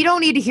 No, we don't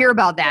need to hear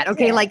about that.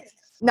 Okay. Like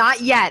not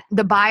yet.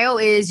 The bio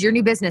is your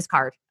new business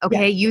card.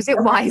 Okay. Use it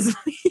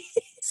wisely.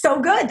 So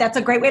good. That's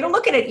a great way to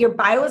look at it. Your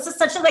bio is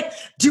essentially like,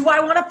 do I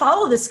want to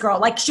follow this girl?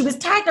 Like she was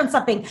tagged on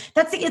something.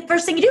 That's the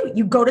first thing you do.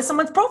 You go to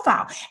someone's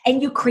profile and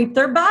you creep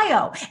their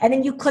bio and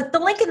then you click the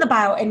link in the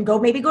bio and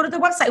maybe go to their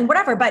website and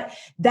whatever. But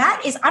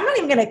that is, I'm not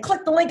even going to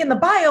click the link in the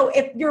bio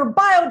if your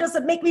bio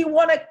doesn't make me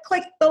want to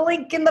click the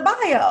link in the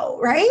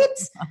bio,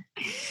 right?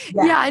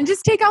 Yeah. And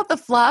just take out the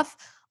fluff.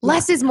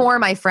 Less is more,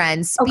 my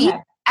friends. Speak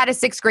at a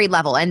 6th grade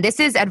level. And this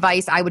is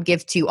advice I would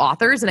give to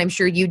authors, and I'm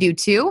sure you do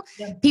too.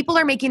 Yeah. People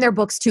are making their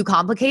books too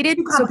complicated,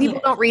 so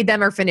people don't read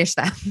them or finish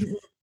them.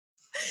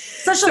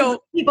 Especially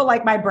people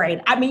like my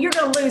brain. I mean, you're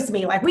going to lose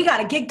me. Like, we got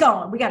to get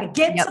going. We got to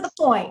get to the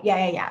point.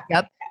 Yeah.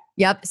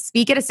 Yep.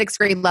 Speak at a 6th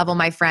grade level,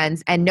 my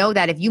friends, and know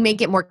that if you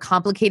make it more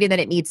complicated than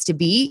it needs to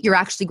be, you're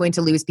actually going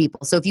to lose people.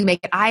 So if you make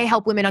it, I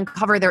help women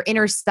uncover their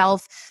inner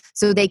self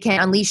so they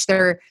can unleash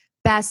their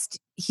best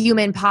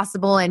human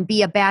possible and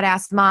be a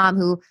badass mom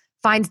who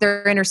finds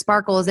their inner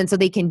sparkles and so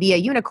they can be a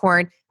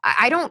unicorn.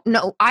 I don't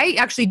know. I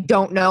actually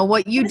don't know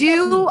what you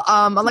do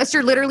unless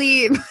you're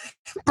literally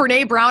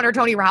Brene Brown or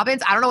Tony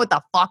Robbins. I don't know what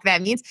the fuck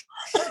that means.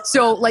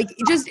 So like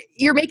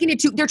you're making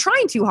it they're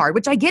trying too hard,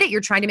 which I get it.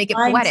 You're trying to make it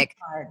poetic.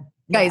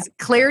 Guys,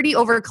 clarity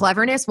over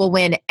cleverness will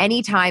win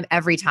anytime,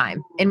 every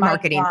time in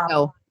marketing.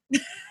 So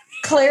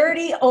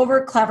clarity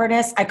over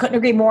cleverness. I couldn't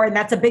agree more. And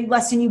that's a big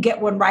lesson you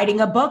get when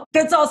writing a book.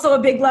 That's also a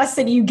big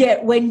lesson you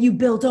get when you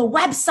build a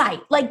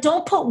website. Like,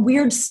 don't put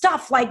weird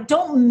stuff. Like,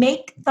 don't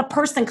make the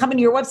person coming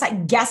to your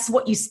website guess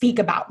what you speak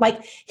about.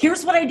 Like,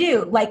 here's what I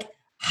do. Like,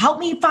 help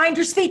me find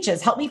your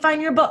speeches. Help me find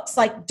your books.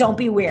 Like, don't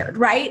be weird,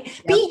 right?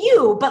 Yep. Be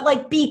you, but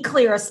like be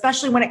clear,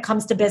 especially when it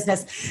comes to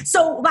business.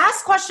 So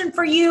last question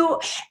for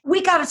you.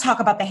 We got to talk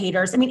about the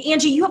haters. I mean,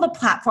 Angie, you have a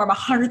platform,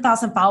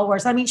 100,000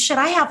 followers. I mean, shit,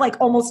 I have like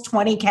almost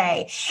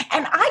 20K.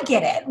 And I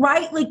get it,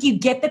 right? Like you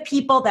get the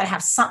people that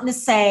have something to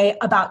say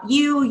about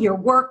you, your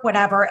work,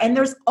 whatever. And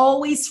there's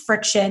always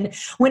friction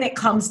when it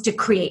comes to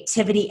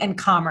creativity and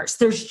commerce.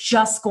 There's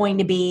just going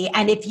to be.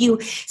 And if you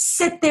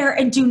sit there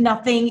and do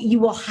nothing, you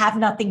will have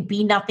nothing,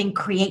 be nothing,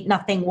 create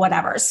nothing,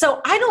 whatever.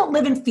 So I don't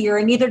live in fear,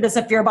 and neither does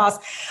a fear boss,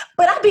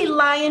 but I'd be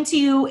lying to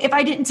you if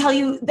I didn't tell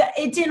you that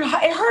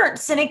it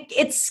hurts and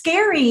it's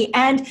scary.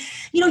 And,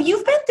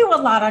 you've been through a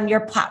lot on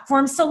your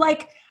platform. So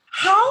like,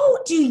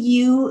 how do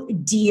you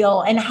deal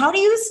and how do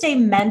you stay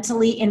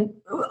mentally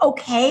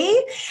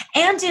okay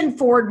and in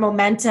forward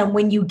momentum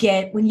when you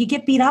get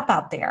beat up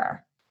out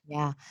there?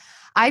 Yeah.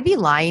 I'd be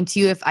lying to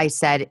you if I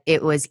said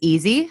it was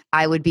easy.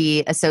 I would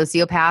be a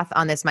sociopath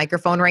on this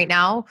microphone right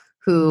now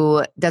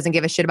who doesn't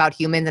give a shit about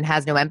humans and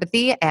has no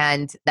empathy.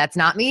 And that's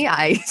not me.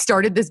 I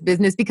started this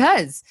business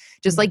because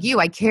just like you,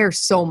 I care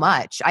so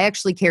much. I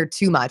actually care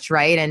too much,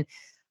 right? And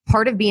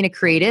part of being a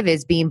creative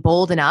is being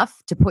bold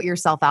enough to put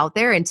yourself out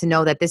there and to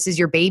know that this is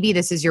your baby,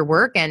 this is your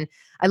work. And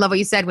I love what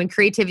you said, when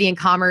creativity and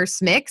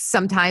commerce mix,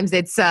 sometimes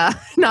it's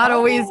not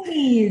always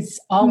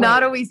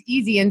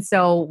easy. And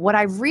so what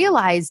I've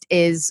realized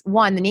is,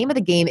 one, the name of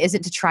the game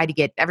isn't to try to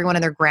get everyone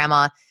and their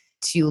grandma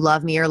to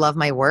love me or love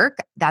my work.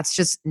 That's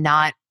just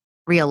not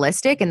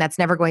realistic, and that's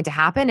never going to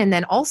happen. And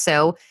then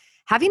also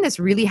having this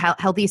really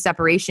healthy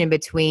separation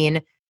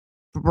between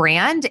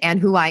brand and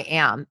who I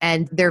am.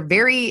 And they're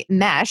very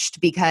meshed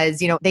because,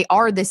 they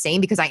are the same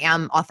because I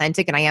am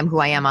authentic and I am who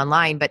I am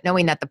online. But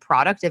knowing that the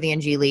product of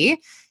Angie Lee,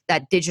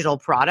 that digital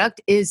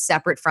product, is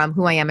separate from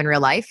who I am in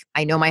real life.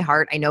 I know my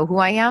heart. I know who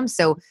I am.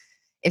 So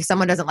if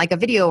someone doesn't like a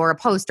video or a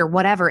post or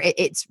whatever,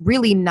 it's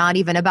really not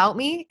even about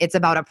me. It's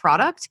about a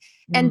product.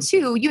 And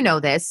two,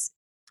 this,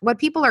 what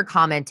people are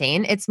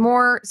commenting, it's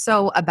more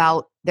so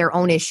about their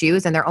own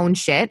issues and their own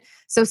shit.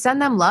 So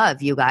send them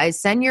love, you guys.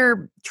 Send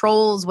your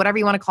trolls, whatever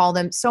you want to call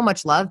them, so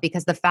much love,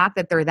 because the fact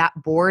that they're that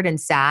bored and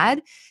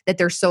sad that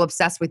they're so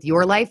obsessed with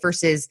your life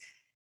versus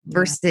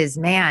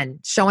man,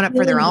 showing up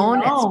for their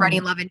own and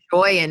spreading love and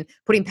joy and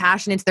putting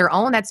passion into their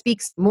own, that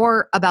speaks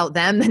more about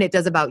them than it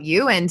does about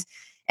you. And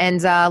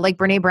like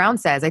Brene Brown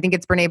says, I think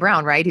it's Brene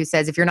Brown, right? Who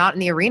says, if you're not in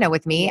the arena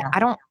with me, I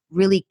don't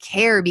really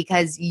care,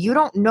 because you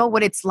don't know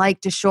what it's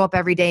like to show up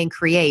every day and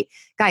create.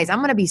 Guys, I'm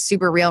going to be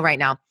super real right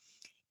now.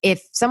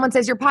 If someone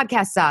says your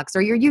podcast sucks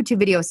or your YouTube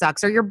video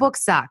sucks or your book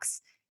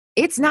sucks,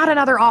 it's not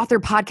another author,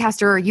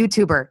 podcaster, or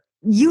YouTuber.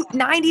 You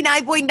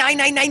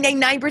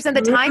 99.99999% of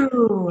the time,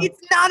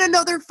 it's not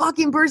another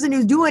fucking person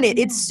who's doing it.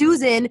 It's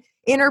Susan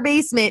in her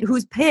basement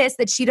who's pissed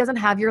that she doesn't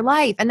have your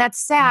life. And that's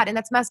sad and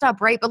that's messed up,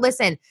 right? But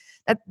listen,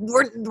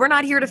 we're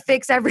not here to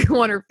fix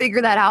everyone or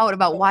figure that out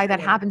about why that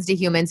happens to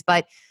humans.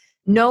 But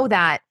know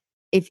that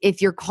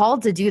if you're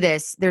called to do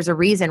this, there's a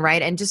reason,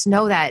 right? And just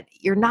know that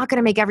you're not going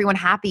to make everyone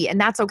happy, and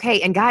that's okay.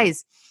 And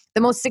guys,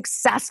 the most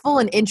successful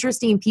and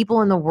interesting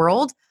people in the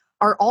world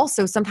are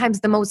also sometimes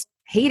the most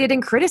hated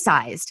and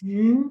criticized.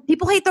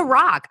 People hate The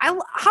Rock. How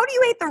do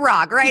you hate The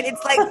Rock, right?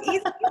 It's like,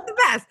 he's the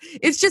best.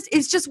 It's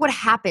just what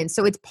happens.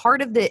 So it's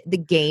part of the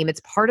game. It's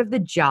part of the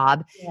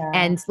job. Yeah.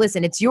 And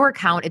listen, it's your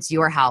account. It's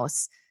your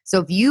house. So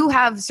if you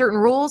have certain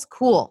rules,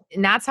 cool.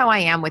 And that's how I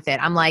am with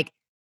it. I'm like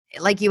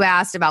you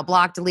asked about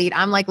block, delete.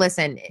 I'm like,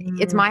 listen,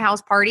 it's my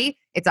house party.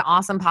 It's an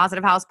awesome,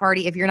 positive house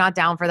party. If you're not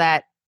down for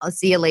that, I'll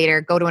see you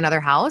later. Go to another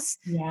house.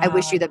 Yeah. I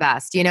wish you the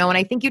best, And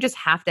I think you just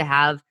have to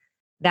have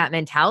that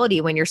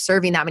mentality when you're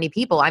serving that many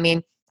people. I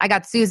mean, I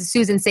got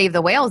Susan Save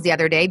the Whales the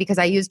other day because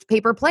I used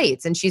paper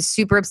plates, and she's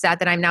super upset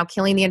that I'm now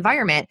killing the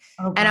environment.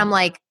 Okay. And I'm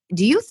like,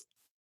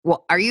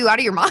 are you out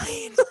of your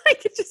mind?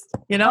 Like, it just,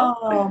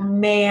 Oh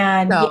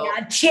man. So,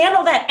 yeah.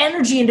 Channel that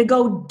energy into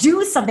go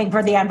do something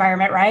for the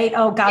environment, right?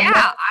 Oh God. Yeah.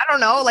 I don't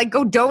know. Like,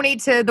 go donate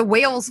to the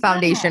Whales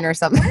Foundation or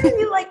something. Why are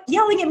you like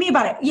yelling at me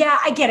about it? Yeah,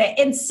 I get it.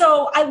 And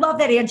so I love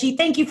that, Angie.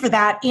 Thank you for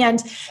that.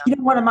 And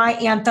one of my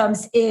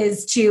anthems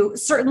is to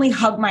certainly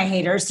hug my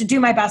haters, to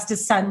do my best to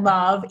send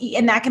love.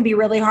 And that can be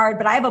really hard,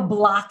 but I have a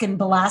block and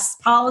bless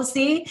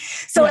policy.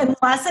 So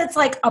unless it's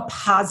like a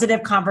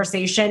positive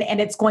conversation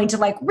and it's going to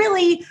like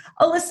really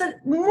elicit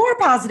more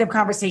positive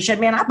conversation,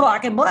 man, I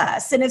block and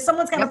bless. And if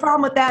someone's got a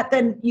problem with that,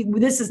 then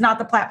this is not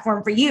the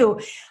platform for you.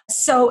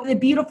 So the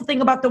beautiful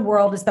thing about the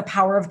world is the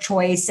power of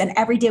choice. And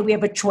every day we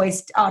have a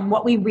choice on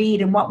what we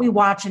read and what we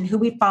watch and who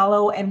we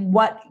follow and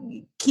what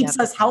keeps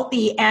us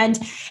healthy. And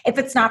if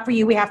it's not for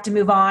you, we have to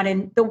move on.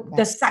 And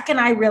the second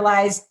I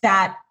realized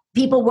that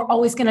people were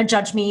always going to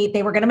judge me,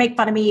 they were going to make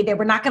fun of me, they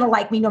were not going to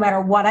like me no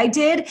matter what I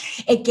did,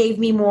 it gave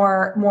me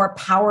more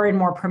power and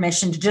more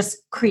permission to just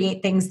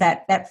create things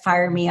that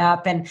fire me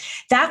up. And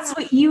that's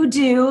what you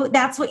do.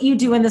 That's what you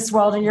do in this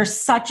world. And you're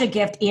such a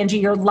gift, Angie.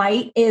 Your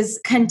light is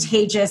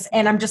contagious.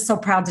 And I'm just so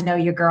proud to know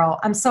you, girl.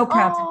 I'm so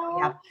proud to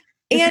know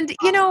you.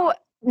 And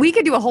we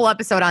could do a whole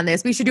episode on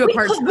this. We should do a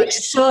part 2. We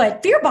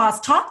should. Fear Boss,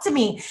 talk to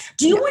me.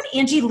 Do you want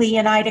Angie Lee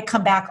and I to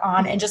come back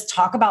on and just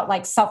talk about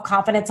like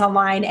self-confidence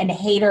online and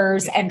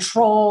haters and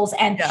trolls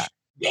and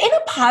in a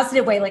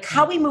positive way, like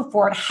how we move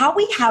forward, how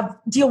we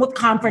deal with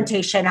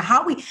confrontation,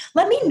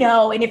 let me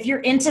know. And if you're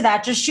into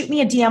that, just shoot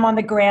me a DM on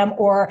the gram,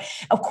 or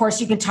of course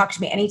you can talk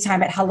to me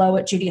anytime at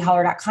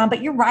hello@judyheller.com.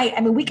 But you're right.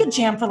 I mean, we could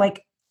jam for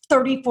like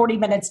 30, 40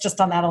 minutes just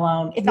on that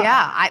alone.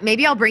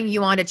 Maybe I'll bring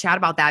you on to chat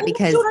about that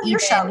because your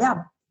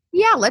show,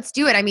 yeah, let's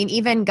do it. I mean,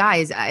 even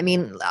guys,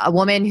 a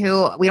woman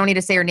who, we don't need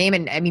to say her name,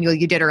 and I mean,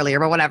 you did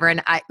earlier, but whatever.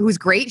 And who's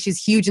great. She's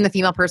huge in the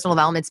female personal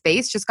development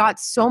space, just got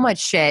so much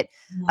shit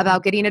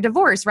about getting a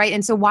divorce. Right.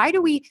 And so why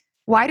do we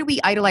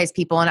idolize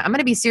people? And I'm going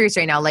to be serious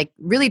right now, like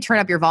really turn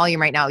up your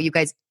volume right now. You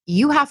guys,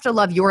 you have to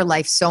love your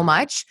life so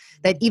much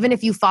that even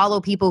if you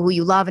follow people who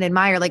you love and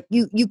admire, like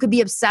you could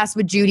be obsessed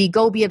with Judy,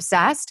 go be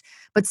obsessed,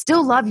 but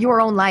still love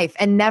your own life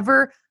and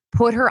never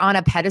put her on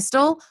a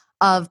pedestal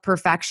of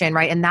perfection,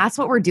 right? And that's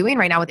what we're doing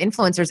right now with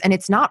influencers, and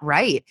it's not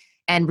right.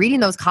 And reading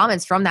those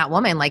comments from that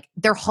woman, like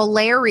they're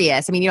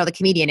hilarious. I mean, the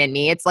comedian in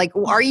me, it's like,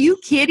 are you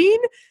kidding?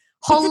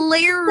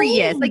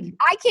 Hilarious. Like,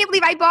 I can't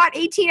believe I bought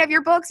 18 of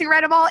your books and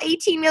read them all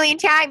 18 million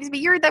times, but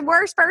you're the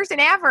worst person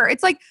ever.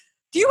 It's like,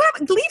 leave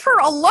her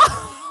alone.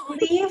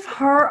 Leave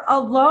her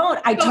alone.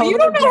 You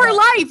don't know her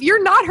life.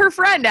 You're not her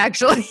friend,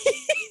 actually.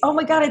 Oh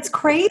my God, it's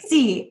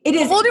crazy. It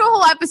is. We'll do a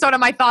whole episode on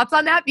my thoughts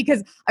on that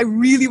because I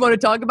really want to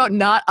talk about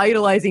not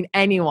idolizing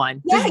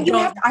anyone.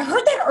 Yeah, I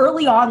heard that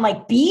early on,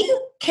 like be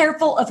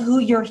careful of who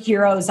your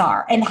heroes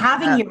are and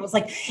having heroes.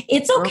 Like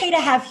it's okay to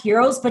have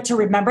heroes, but to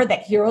remember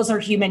that heroes are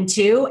human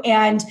too.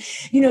 And,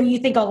 you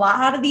think a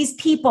lot of these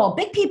people,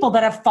 big people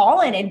that have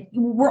fallen, and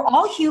we're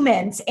all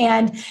humans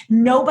and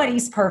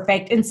nobody's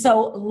perfect. And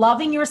so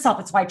loving yourself,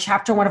 it's why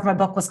chapter 1 of my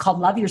book was called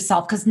Love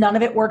Yourself, because none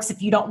of it works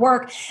if you don't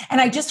work. And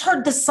I just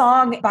heard the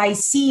song by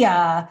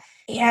Sia,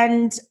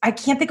 and I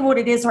can't think of what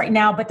it is right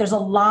now, but there's a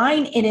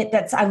line in it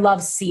I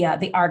love Sia,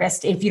 the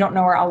artist. If you don't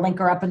know her, I'll link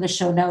her up in the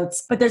show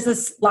notes. But there's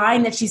this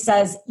line that she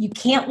says, you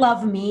can't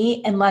love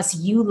me unless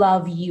you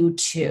love you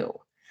too.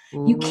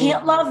 You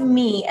can't love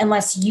me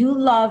unless you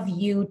love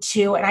you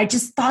too. And I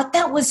just thought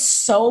that was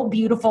so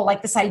beautiful.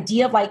 Like this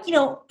idea of like,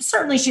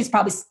 certainly she's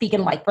probably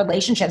speaking like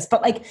relationships,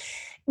 but like,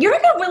 you're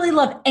not going to really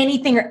love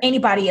anything or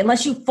anybody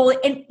unless you fully,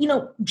 and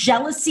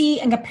jealousy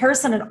and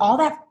comparison and all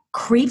that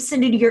creeps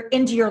into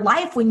your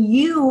life when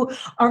you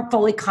aren't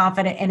fully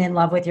confident and in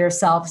love with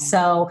yourself.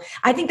 So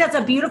I think that's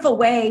a beautiful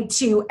way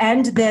to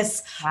end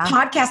this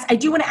podcast. I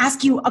do want to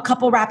ask you a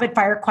couple rapid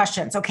fire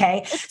questions.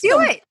 Okay. Let's do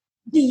it.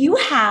 Do you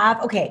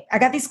have, okay, I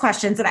got these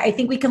questions and I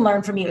think we can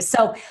learn from you.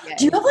 So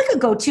do you have like a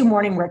go-to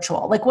morning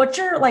ritual? Like what's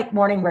your like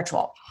morning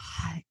ritual?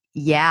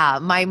 Yeah,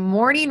 my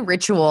morning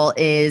ritual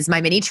is my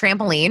mini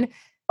trampoline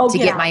Oh, to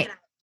get get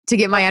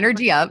out. my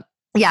energy up.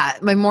 Yeah,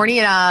 my morning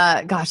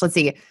gosh, let's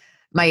see.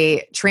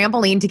 My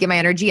trampoline to get my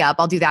energy up.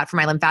 I'll do that for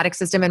my lymphatic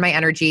system and my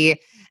energy.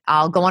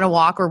 I'll go on a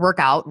walk or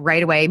workout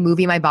right away,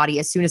 moving my body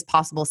as soon as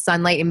possible,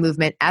 sunlight and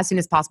movement as soon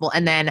as possible.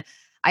 And then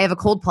I have a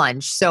cold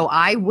plunge. So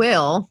I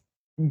will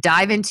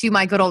dive into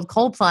my good old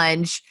cold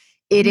plunge.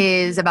 It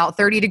is about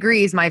 30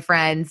 degrees, my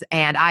friends,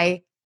 and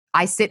I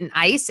sit in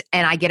ice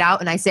and I get out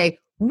and I say,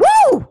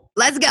 "Woo!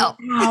 Let's go."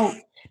 Wow.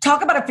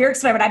 Talk about a fear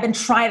experiment. I've been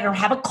trying, I don't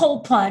have a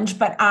cold plunge,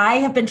 but I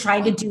have been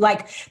trying to do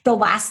like the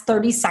last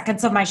 30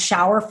 seconds of my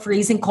shower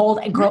freezing cold.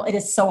 And girl, it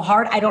is so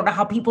hard. I don't know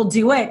how people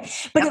do it,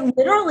 but it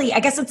literally,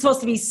 I guess it's supposed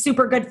to be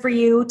super good for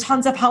you,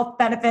 tons of health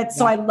benefits.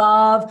 So I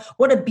love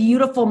what a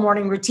beautiful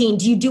morning routine.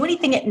 Do you do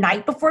anything at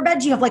night before bed?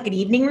 Do you have like an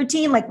evening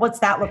routine? Like what's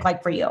that look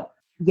like for you?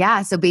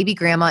 Yeah, so baby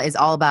grandma is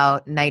all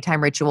about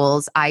nighttime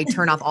rituals. I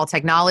turn off all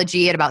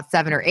technology at about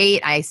 7 or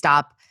 8. I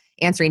stop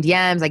answering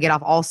DMs. I get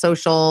off all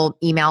social,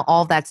 email,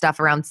 all of that stuff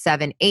around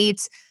 7,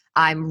 8.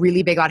 I'm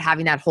really big about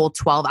having that whole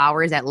 12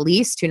 hours at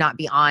least to not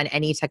be on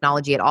any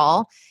technology at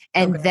all.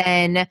 And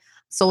then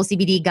Soul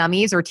CBD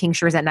gummies or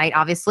tinctures at night,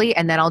 obviously.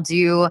 And then I'll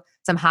do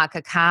some hot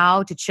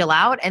cacao to chill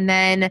out. And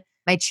then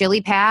my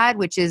chili pad,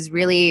 which is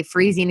really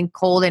freezing and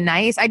cold and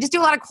nice. I just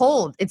do a lot of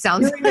cold. It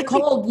sounds You're in the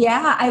cold.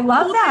 Yeah, I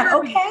love that.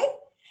 Okay.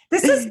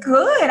 This is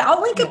good.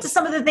 I'll link up to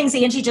some of the things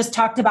Angie just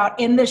talked about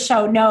in the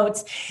show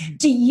notes.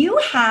 Do you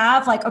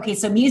have like, okay,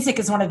 so music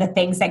is one of the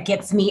things that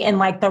gets me in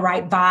like the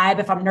right vibe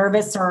if I'm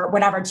nervous or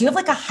whatever. Do you have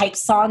like a hype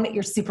song that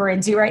you're super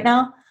into right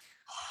now?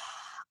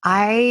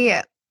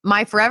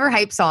 My forever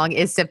hype song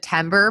is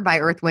September by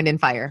Earth, Wind,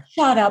 and Fire.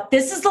 Shut up.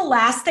 This is the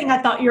last thing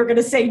I thought you were going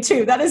to say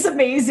too. That is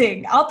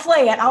amazing. I'll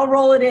play it. I'll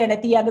roll it in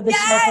at the end of the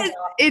show.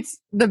 It's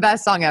the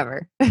best song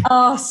ever.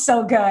 Oh,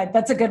 so good.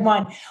 That's a good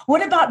one.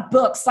 What about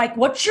books? Like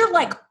what's your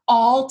like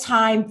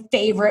all-time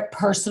favorite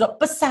personal,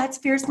 besides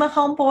Fierce my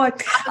homeboy?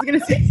 I was going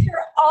to say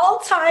your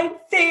all-time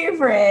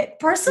favorite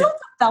personal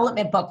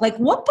development book. Like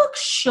what book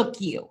shook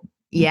you?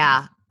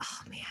 Yeah.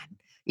 Oh man.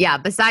 Yeah,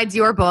 besides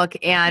your book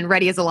and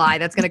Ready as a Lie,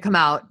 that's going to come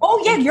out.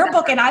 Oh yeah, your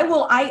book, and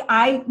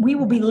we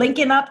will be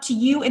linking up to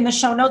you in the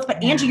show notes.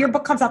 But Angie, your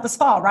book comes out this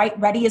fall, right?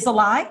 Ready as a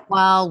Lie.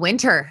 Well,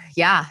 winter,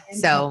 yeah.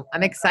 So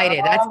I'm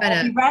excited. That's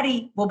been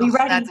We'll be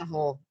ready. That's a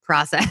whole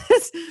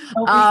process.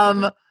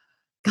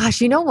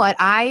 Gosh, you know what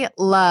I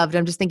loved?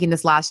 I'm just thinking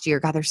this last year.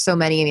 God, there's so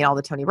many. I mean, all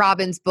the Tony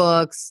Robbins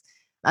books.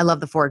 I love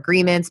the 4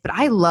 Agreements, but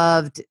I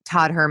loved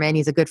Todd Herman.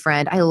 He's a good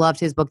friend. I loved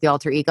his book, The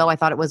Alter Ego. I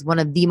thought it was one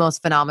of the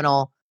most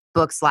phenomenal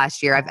books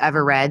last year I've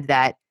ever read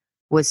that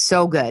was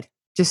so good.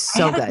 Just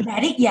so I haven't good.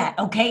 read it yet.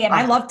 Okay. And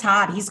I love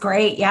Todd. He's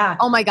great. Yeah.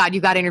 Oh my God.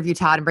 You got to interview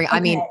Todd and bring, I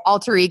mean,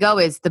 Alter Ego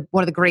is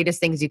one of the greatest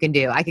things you can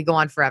do. I could go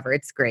on forever.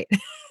 It's great.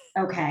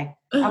 Okay.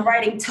 I'm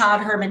writing Todd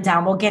Herman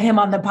down. We'll get him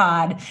on the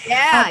pod.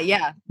 Yeah.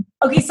 Yeah.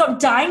 Okay. So I'm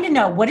dying to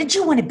know, what did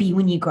you want to be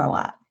when you grow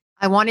up?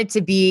 I wanted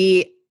to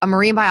be a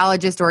marine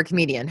biologist or a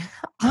comedian.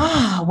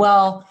 Ah,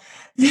 well,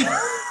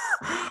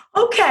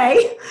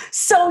 okay.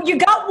 So you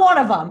got one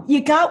of them.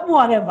 You got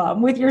one of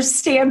them with your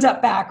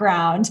stand-up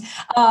background.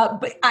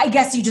 But I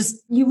guess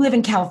you live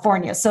in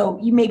California. So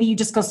you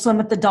just go swim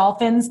with the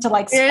dolphins to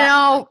like.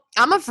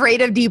 I'm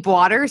afraid of deep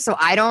water. So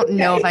I don't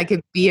know if I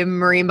could be a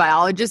marine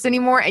biologist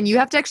anymore. And you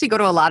have to actually go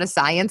to a lot of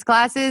science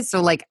classes. So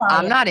like,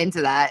 I'm not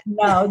into that.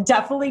 No,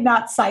 definitely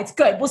not science.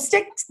 Good. Well,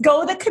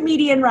 go the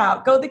comedian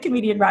route. Go the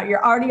comedian route.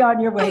 You're already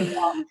on your way.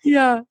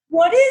 Yeah.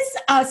 What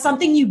is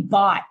something you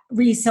bought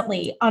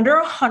recently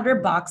under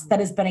 $100 that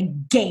has been a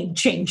game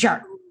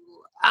changer?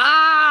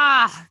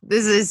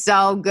 This is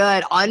so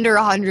good. Under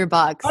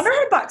 $100. Under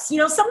 $100. You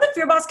know, some of the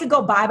Fear Boss could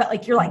go by, but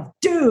like, you're like,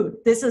 dude,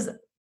 this is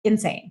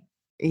insane.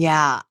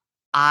 Yeah.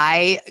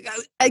 I'm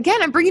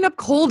bringing up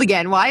cold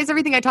again. Why is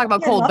everything I talk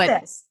about cold?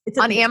 But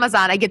on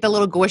Amazon, I get the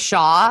little gua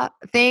sha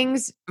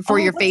things for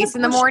your face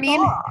in the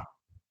morning.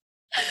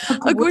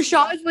 A gua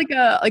sha is like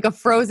a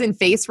frozen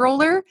face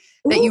roller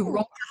that you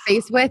roll your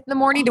face with in the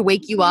morning to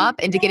wake you up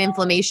and to get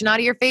inflammation out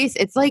of your face.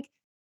 It's like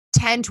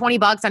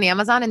 $10-$20 on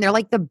Amazon, and they're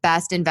like the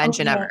best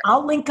invention ever.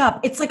 I'll link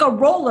up. It's like a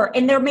roller,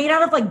 and they're made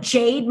out of like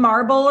jade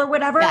marble or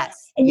whatever.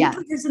 Yes. And you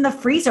put yours in the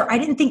freezer. I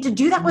didn't think to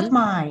do that with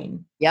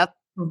mine. Yep.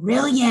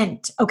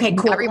 Brilliant. Okay,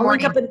 cool. Every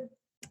morning.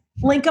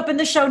 Link up in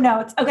the show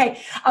notes.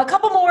 Okay, a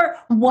couple more.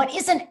 What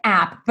is an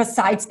app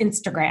besides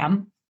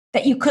Instagram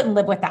that you couldn't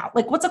live without?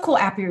 Like, what's a cool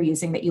app you're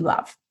using that you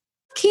love?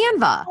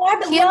 Canva. Oh,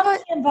 I love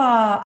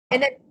Canva.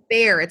 And then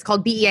Bear. It's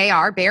called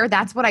BEAR. Bear.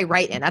 That's what I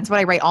write in. That's what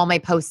I write all my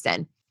posts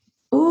in.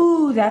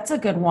 Ooh, that's a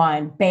good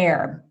one.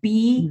 Bear.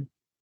 BAER.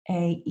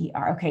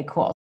 Okay,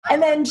 cool. And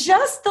then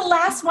just the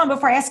last one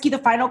before I ask you the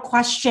final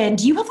question.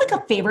 Do you have like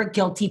a favorite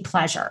guilty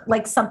pleasure?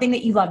 Like something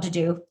that you love to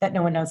do that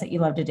no one knows that you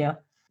love to do?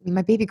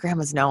 My baby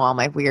grandmas know all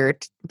my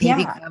weird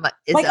baby grandma.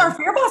 Like our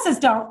Fear Bosses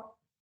don't.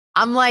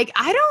 I'm like,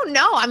 I don't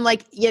know. I'm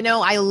like,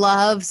 I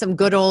love some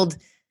good old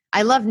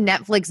I love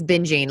Netflix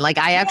binging. Like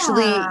I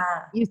actually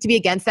used to be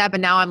against that, but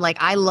now I'm like,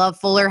 I love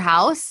Fuller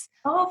House.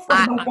 Oh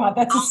my God,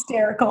 that's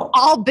hysterical.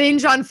 I'll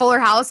binge on Fuller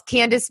House.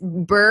 Candace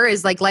Burr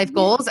is like life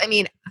goals. I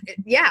mean,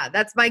 yeah,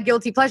 that's my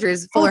guilty pleasure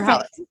is Fuller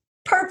House.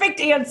 Perfect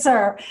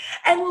answer.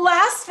 And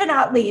last but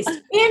not least,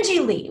 Angie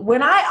Lee,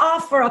 when I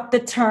offer up the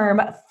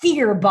term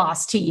fear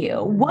boss to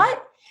you,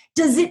 what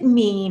does it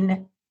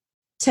mean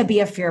to be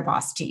a fear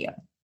boss to you?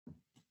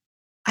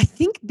 I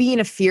think being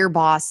a fear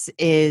boss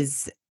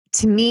is,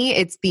 to me,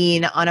 it's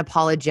being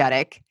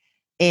unapologetic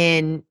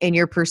in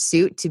your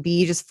pursuit to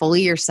be just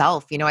fully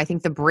yourself. You know, I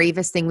think the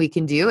bravest thing we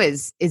can do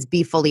is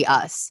be fully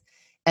us.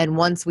 And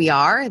once we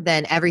are,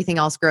 then everything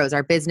else grows.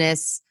 Our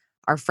business,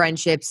 our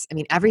friendships, I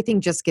mean, everything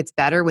just gets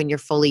better when you're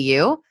fully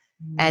you.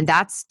 And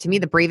that's, to me,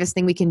 the bravest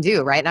thing we can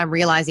do, right? And I'm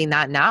realizing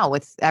that now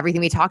with everything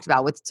we talked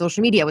about, with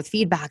social media, with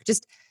feedback,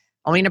 just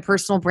owning a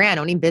personal brand,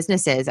 owning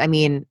businesses. I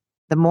mean,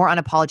 the more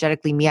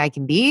unapologetically me I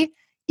can be,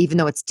 even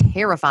though it's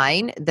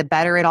terrifying, the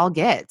better it all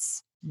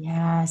gets.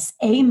 Yes.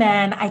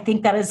 Amen. I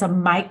think that is a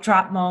mic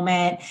drop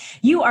moment.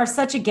 You are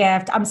such a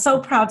gift. I'm so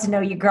proud to know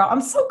you, girl.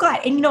 I'm so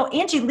glad. And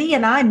Angie Lee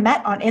and I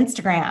met on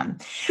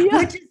Instagram,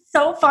 which is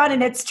so fun.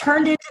 And it's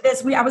turned into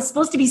this. I was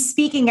supposed to be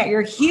speaking at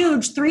your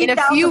huge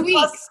 3,000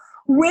 plus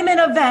women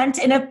event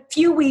in a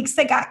few weeks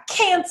that got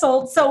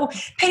canceled. So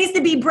Pays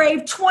to Be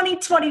Brave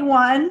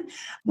 2021.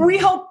 We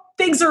hope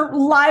things are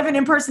live and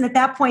in person at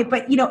that point.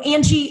 But,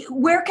 Angie,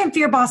 where can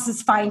Fear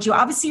Bosses find you?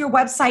 Obviously, your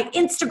website,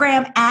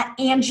 Instagram at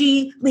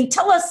Angie Lee.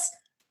 Tell us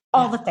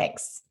all the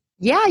things.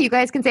 Yeah, you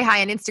guys can say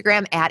hi on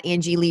Instagram at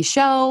Angie Lee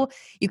Show.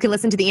 You can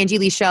listen to the Angie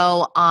Lee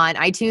Show on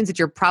iTunes, which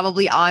you're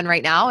probably on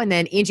right now, and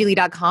then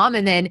angielee.com.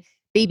 And then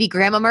Baby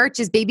Grandma merch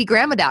is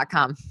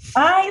babygrandma.com.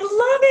 I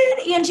love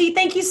it, Angie.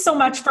 Thank you so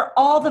much for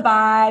all the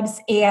vibes.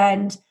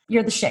 And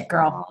you're the shit,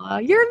 girl.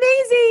 You're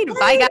amazing.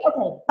 Bye, guys.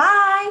 Okay,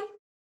 bye.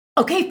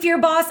 Okay, Fear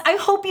Boss, I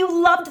hope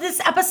you loved this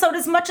episode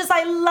as much as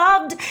I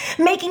loved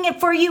making it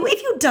for you.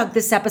 If you dug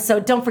this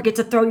episode, don't forget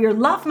to throw your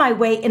love my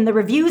way in the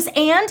reviews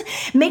and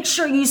make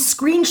sure you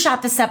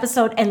screenshot this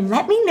episode and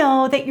let me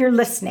know that you're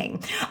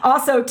listening.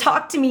 Also,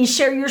 talk to me,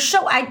 share your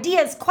show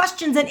ideas,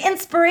 questions, and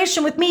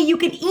inspiration with me. You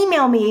can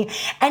email me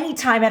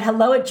anytime at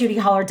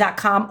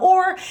hello@judyholler.com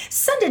or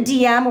send a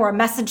DM or a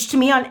message to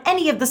me on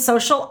any of the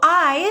social.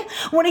 I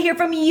want to hear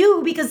from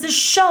you because this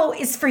show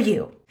is for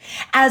you.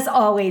 As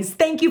always,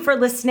 thank you for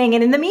listening.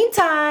 And in the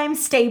meantime,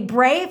 stay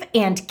brave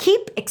and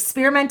keep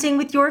experimenting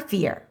with your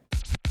fear.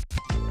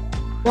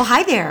 Well,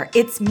 hi there.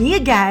 It's me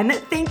again.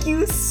 Thank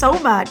you so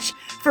much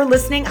for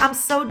listening. I'm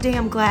so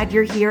damn glad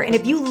you're here. And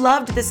if you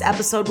loved this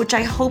episode, which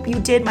I hope you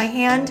did, my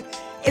hand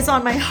is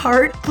on my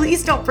heart.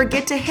 Please don't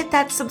forget to hit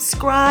that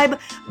subscribe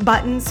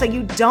button so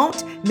you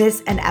don't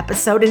miss an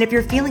episode. And if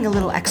you're feeling a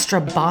little extra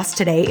boss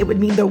today, it would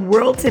mean the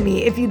world to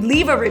me if you'd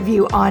leave a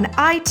review on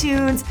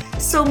iTunes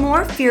so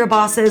more fear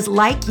bosses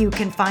like you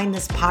can find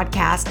this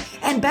podcast.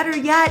 And better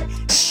yet,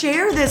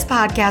 share this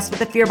podcast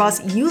with a fear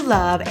boss you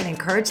love and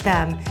encourage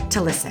them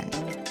to listen.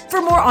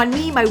 For more on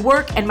me, my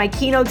work, and my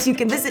keynotes, you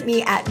can visit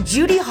me at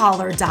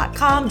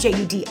judyholler.com,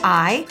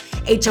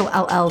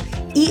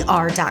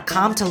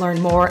 JUDIHOLLER.com to learn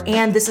more.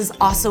 And this is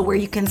also where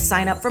you can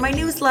sign up for my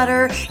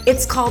newsletter.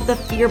 It's called The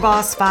Fear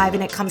Boss 5,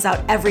 and it comes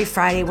out every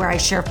Friday where I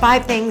share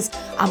 5 things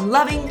I'm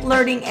loving,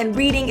 learning, and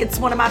reading. It's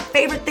one of my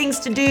favorite things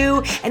to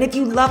do. And if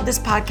you love this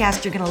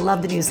podcast, you're going to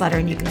love the newsletter,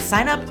 and you can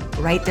sign up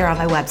right there on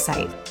my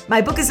website. My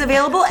book is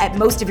available at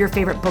most of your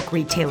favorite book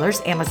retailers,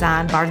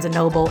 Amazon, Barnes &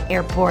 Noble,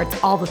 airports,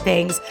 all the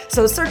things.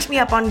 So search me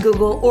up on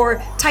Google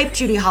or type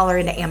Judy Holler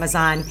into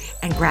Amazon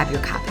and grab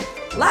your copy.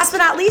 Last but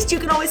not least, you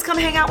can always come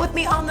hang out with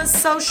me on the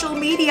social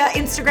media.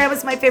 Instagram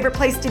is my favorite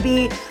place to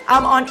be.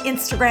 I'm on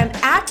Instagram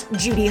at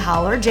Judy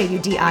Holler,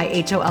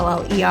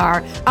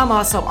 JUDIHOLLER. I'm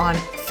also on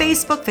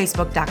Facebook,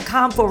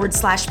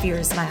 facebook.com/fear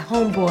is my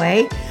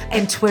homeboy,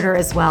 and Twitter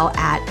as well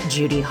at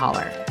Judy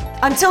Holler.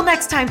 Until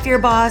next time, Fear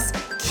Boss,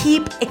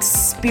 keep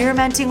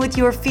experimenting with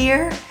your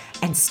fear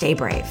and stay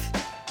brave.